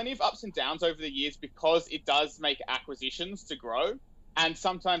plenty of ups and downs over the years because it does make acquisitions to grow. And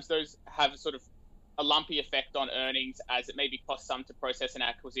sometimes those have sort of a lumpy effect on earnings, as it maybe costs some to process an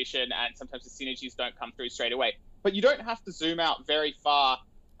acquisition, and sometimes the synergies don't come through straight away. But you don't have to zoom out very far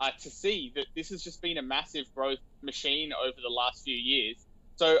to see that this has just been a massive growth machine over the last few years.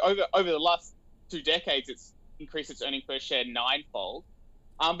 So over the last 2 decades, it's increased its earnings per share 9-fold.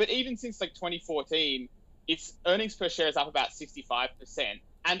 But even since 2014, its earnings per share is up about 65%.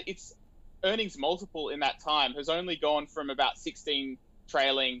 And its earnings multiple in that time has only gone from about 16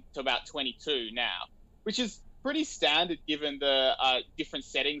 trailing to about 22 now, which is pretty standard given the different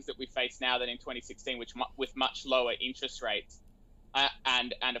settings that we face now than in 2016, with much lower interest rates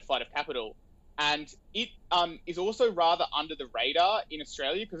and a flood of capital. And it is also rather under the radar in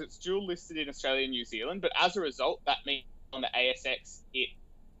Australia because it's dual listed in Australia and New Zealand. But as a result, that means on the ASX, it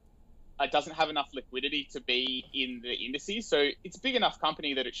doesn't have enough liquidity to be in the indices. So it's a big enough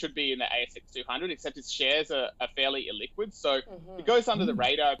company that it should be in the ASX 200, except its shares are fairly illiquid. So it goes under the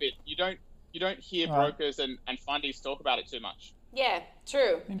radar a bit. You don't hear brokers and fundies talk about it too much. Yeah,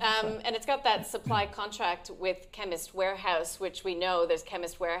 true. And it's got that supply contract with Chemist Warehouse, which we know there's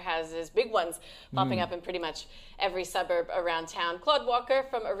Chemist Warehouses, big ones, popping up in pretty much every suburb around town. Claude Walker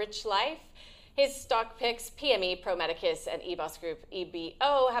from A Rich Life. His stock picks, PME, Pro Medicus, and EBOS Group,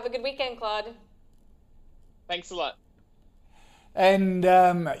 EBO. Have a good weekend, Claude. Thanks a lot. And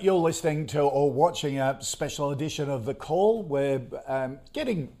you're listening to or watching a special edition of The Call. We're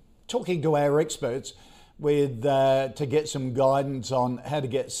getting talking to our experts with to get some guidance on how to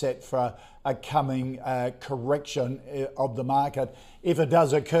get set for a coming correction of the market if it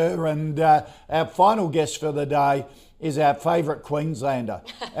does occur. And our final guest for the day is our favourite Queenslander.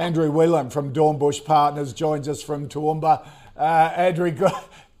 Andrew Whelan from Dornbush Partners joins us from Toowoomba. Andrew,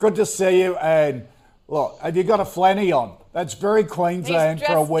 good to see you. And look, have you got a flanny on? That's very Queensland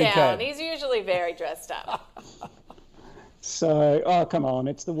for a weekend. Down. He's usually very dressed up. So, oh, come on,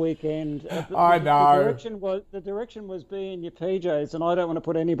 it's the weekend. I know. The direction was be in your PJs, and I don't want to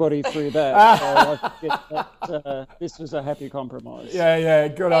put anybody through that. So I think that this was a happy compromise. Yeah,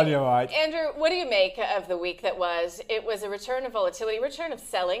 good on you, mate. Andrew, what do you make of the week that was? It was a return of volatility, return of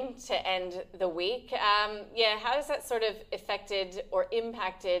selling to end the week. How has that sort of affected or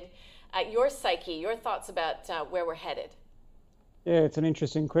impacted your psyche, your thoughts about where we're headed? Yeah, it's an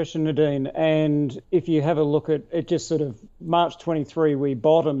interesting question, Nadine. And if you have a look at it, just sort of March 23, we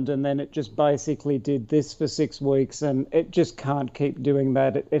bottomed, and then it just basically did this for 6 weeks, and it just can't keep doing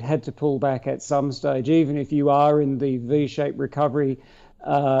that. It had to pull back at some stage. Even if you are in the V-shaped recovery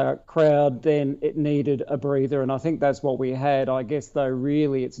crowd, then it needed a breather. And I think that's what we had. I guess, though,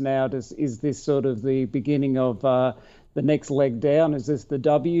 really it's now just, is this sort of the beginning of the next leg down? Is this the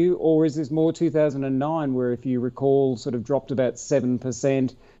W, or is this more 2009, where, if you recall, sort of dropped about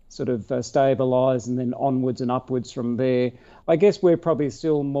 7%, sort of stabilised, and then onwards and upwards from there? I guess we're probably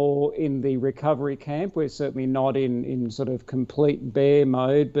still more in the recovery camp. We're certainly not in sort of complete bear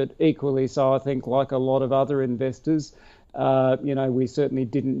mode, but equally so, I think, like a lot of other investors, we certainly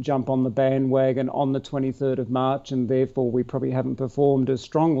didn't jump on the bandwagon on the 23rd of March, and therefore we probably haven't performed as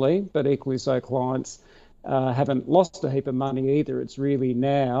strongly, but equally so clients haven't lost a heap of money either. It's really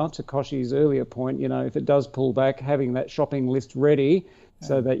now, to Koshi's earlier point, if it does pull back, having that shopping list ready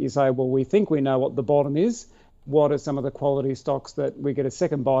so that you say, well, we think we know what the bottom is. What are some of the quality stocks that we get a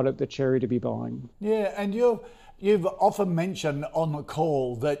second bite at the cherry to be buying? Yeah, and you've often mentioned on the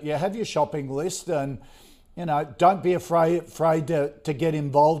call that you have your shopping list, and don't be afraid to get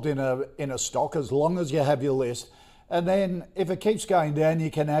involved in a stock as long as you have your list. And then if it keeps going down, you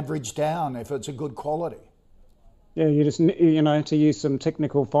can average down if it's a good quality. Yeah, you just, to use some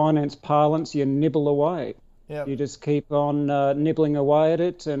technical finance parlance, you nibble away. Yep. You just keep on nibbling away at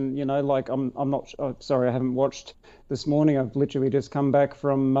it. And, I'm not, sorry, I haven't watched this morning. I've literally just come back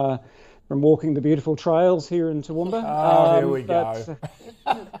from walking the beautiful trails here in Toowoomba. Here we go.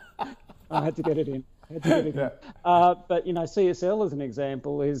 I had to get it in. But CSL, as an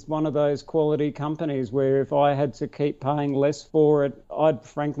example, is one of those quality companies where if I had to keep paying less for it, I'd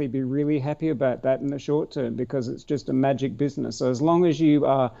frankly be really happy about that in the short term, because it's just a magic business. So as long as you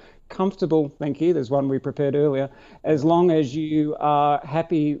are comfortable, thank you, there's one we prepared earlier, as long as you are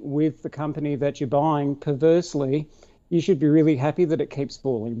happy with the company that you're buying, perversely, you should be really happy that it keeps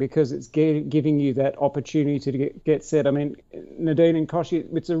falling, because it's giving you that opportunity to get set. I mean, Nadine and Koshi,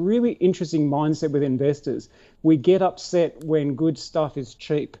 it's a really interesting mindset with investors. We get upset when good stuff is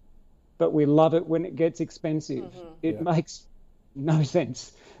cheap, but we love it when it gets expensive. Mm-hmm. It makes no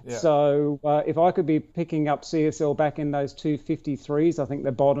sense. Yeah. So if I could be picking up CSL back in those 253s, I think they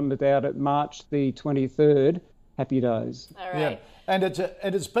bottomed out at March the 23rd. Happy days. All right. Yeah.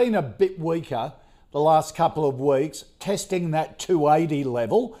 And it's been a bit weaker the last couple of weeks, testing that 280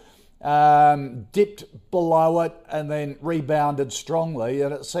 level, dipped below it and then rebounded strongly,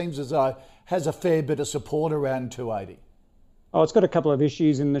 and it seems as though it has a fair bit of support around 280. Oh, it's got a couple of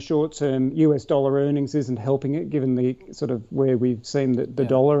issues in the short term. US dollar earnings isn't helping it, given the sort of where we've seen the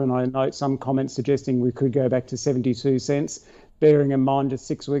dollar, and I note some comments suggesting we could go back to 72 cents. Bearing in mind just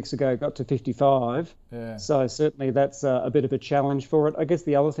 6 weeks ago, it got to 55. Yeah. So certainly that's a bit of a challenge for it. I guess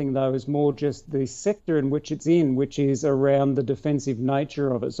the other thing, though, is more just the sector in which it's in, which is around the defensive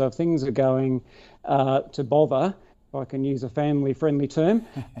nature of it. So if things are going to bother, if I can use a family-friendly term,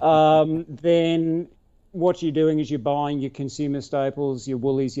 then what you're doing is you're buying your consumer staples, your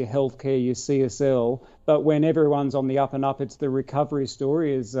Woolies, your healthcare, your CSL. But when everyone's on the up and up, it's the recovery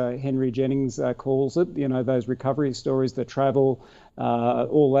story, as Henry Jennings calls it, those recovery stories, the travel,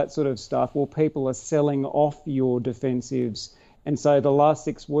 all that sort of stuff. Well, people are selling off your defensives. And so the last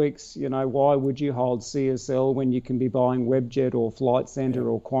 6 weeks, why would you hold CSL when you can be buying Webjet or Flight Centre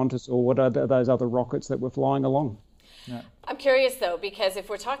or Qantas or what are those other rockets that were flying along? Yeah. I'm curious, though, because if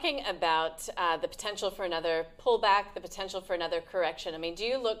we're talking about the potential for another pullback, the potential for another correction, I mean, do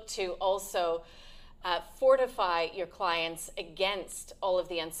you look to also fortify your clients against all of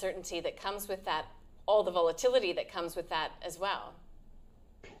the uncertainty that comes with that, all the volatility that comes with that as well?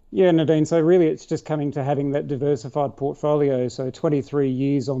 Yeah, Nadine. So really, it's just coming to having that diversified portfolio. So 23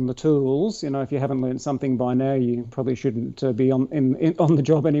 years on the tools. If you haven't learned something by now, you probably shouldn't be on the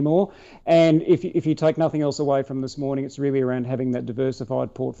job anymore. And if you take nothing else away from this morning, it's really around having that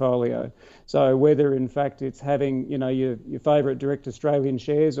diversified portfolio. So whether in fact it's having your favourite direct Australian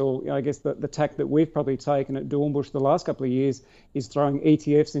shares, or I guess the tack that we've probably taken at Dornbush the last couple of years is throwing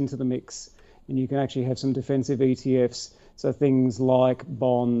ETFs into the mix, and you can actually have some defensive ETFs. So things like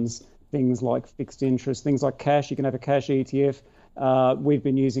bonds, things like fixed interest, things like cash. You can have a cash ETF. We've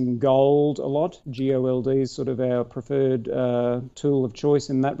been using gold a lot. GOLD is sort of our preferred tool of choice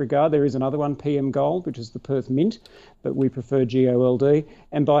in that regard. There is another one, PM Gold, which is the Perth Mint, but we prefer GOLD.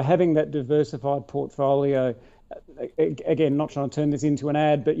 And by having that diversified portfolio, again, not trying to turn this into an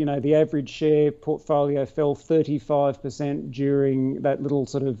ad, but the average share portfolio fell 35% during that little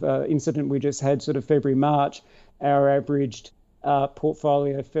sort of incident we just had, sort of February, March. Our averaged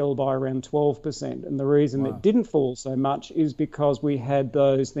portfolio fell by around 12%. And the reason it didn't fall so much is because we had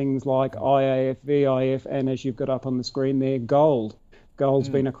those things like IAF, VIF, and as you've got up on the screen there, gold. Gold's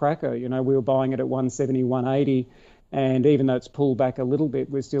been a cracker. We were buying it at 170, 180. And even though it's pulled back a little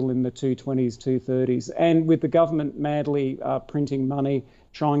bit, we're still in the 220s, 230s. And with the government madly printing money,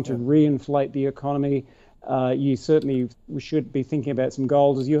 trying to reinflate the economy, we should be thinking about some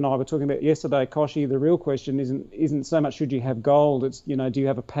gold. As you and I were talking about yesterday, Koshi, the real question isn't so much should you have gold, it's, do you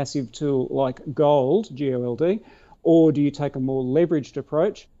have a passive tool like gold, GOLD, or do you take a more leveraged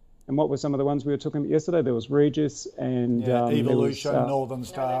approach? And what were some of the ones we were talking about yesterday? There was Regis and Evolution, Northern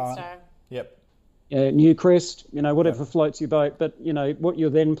Star. Yep. Newcrest, whatever floats your boat. But, what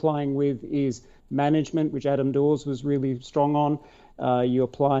you're then playing with is management, which Adam Dawes was really strong on. You're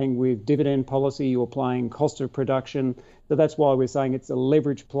playing with dividend policy, you're playing cost of production. So that's why we're saying it's a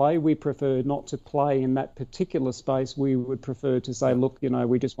leverage play. We prefer not to play in that particular space. We would prefer to say, look,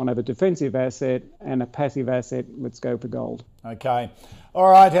 we just want to have a defensive asset and a passive asset. Let's go for gold. Okay. All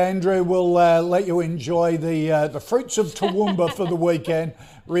right, Andrew, we'll let you enjoy the fruits of Toowoomba for the weekend.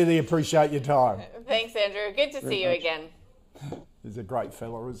 Really appreciate your time. Thanks, Andrew. Good to see you again. He's a great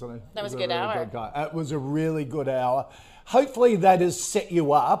fella, isn't he? That was a good hour. Good guy. It was a really good hour. Hopefully that has set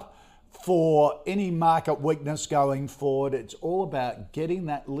you up for any market weakness going forward. It's all about getting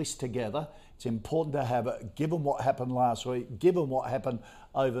that list together. It's important to have it, given what happened last week, given what happened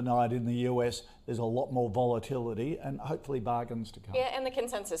overnight in the US. There's a lot more volatility and hopefully bargains to come. Yeah, and the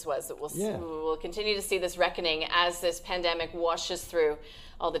consensus was that we'll continue to see this reckoning as this pandemic washes through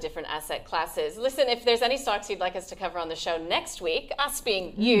all the different asset classes. Listen, if there's any stocks you'd like us to cover on the show next week, us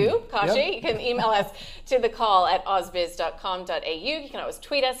being you, Kashi, you can email us to the call at ausbiz.com.au. You can always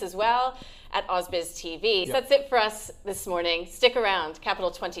tweet us as well at AusBizTV. So that's it for us this morning. Stick around. Capital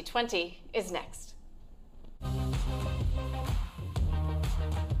 2020 is next.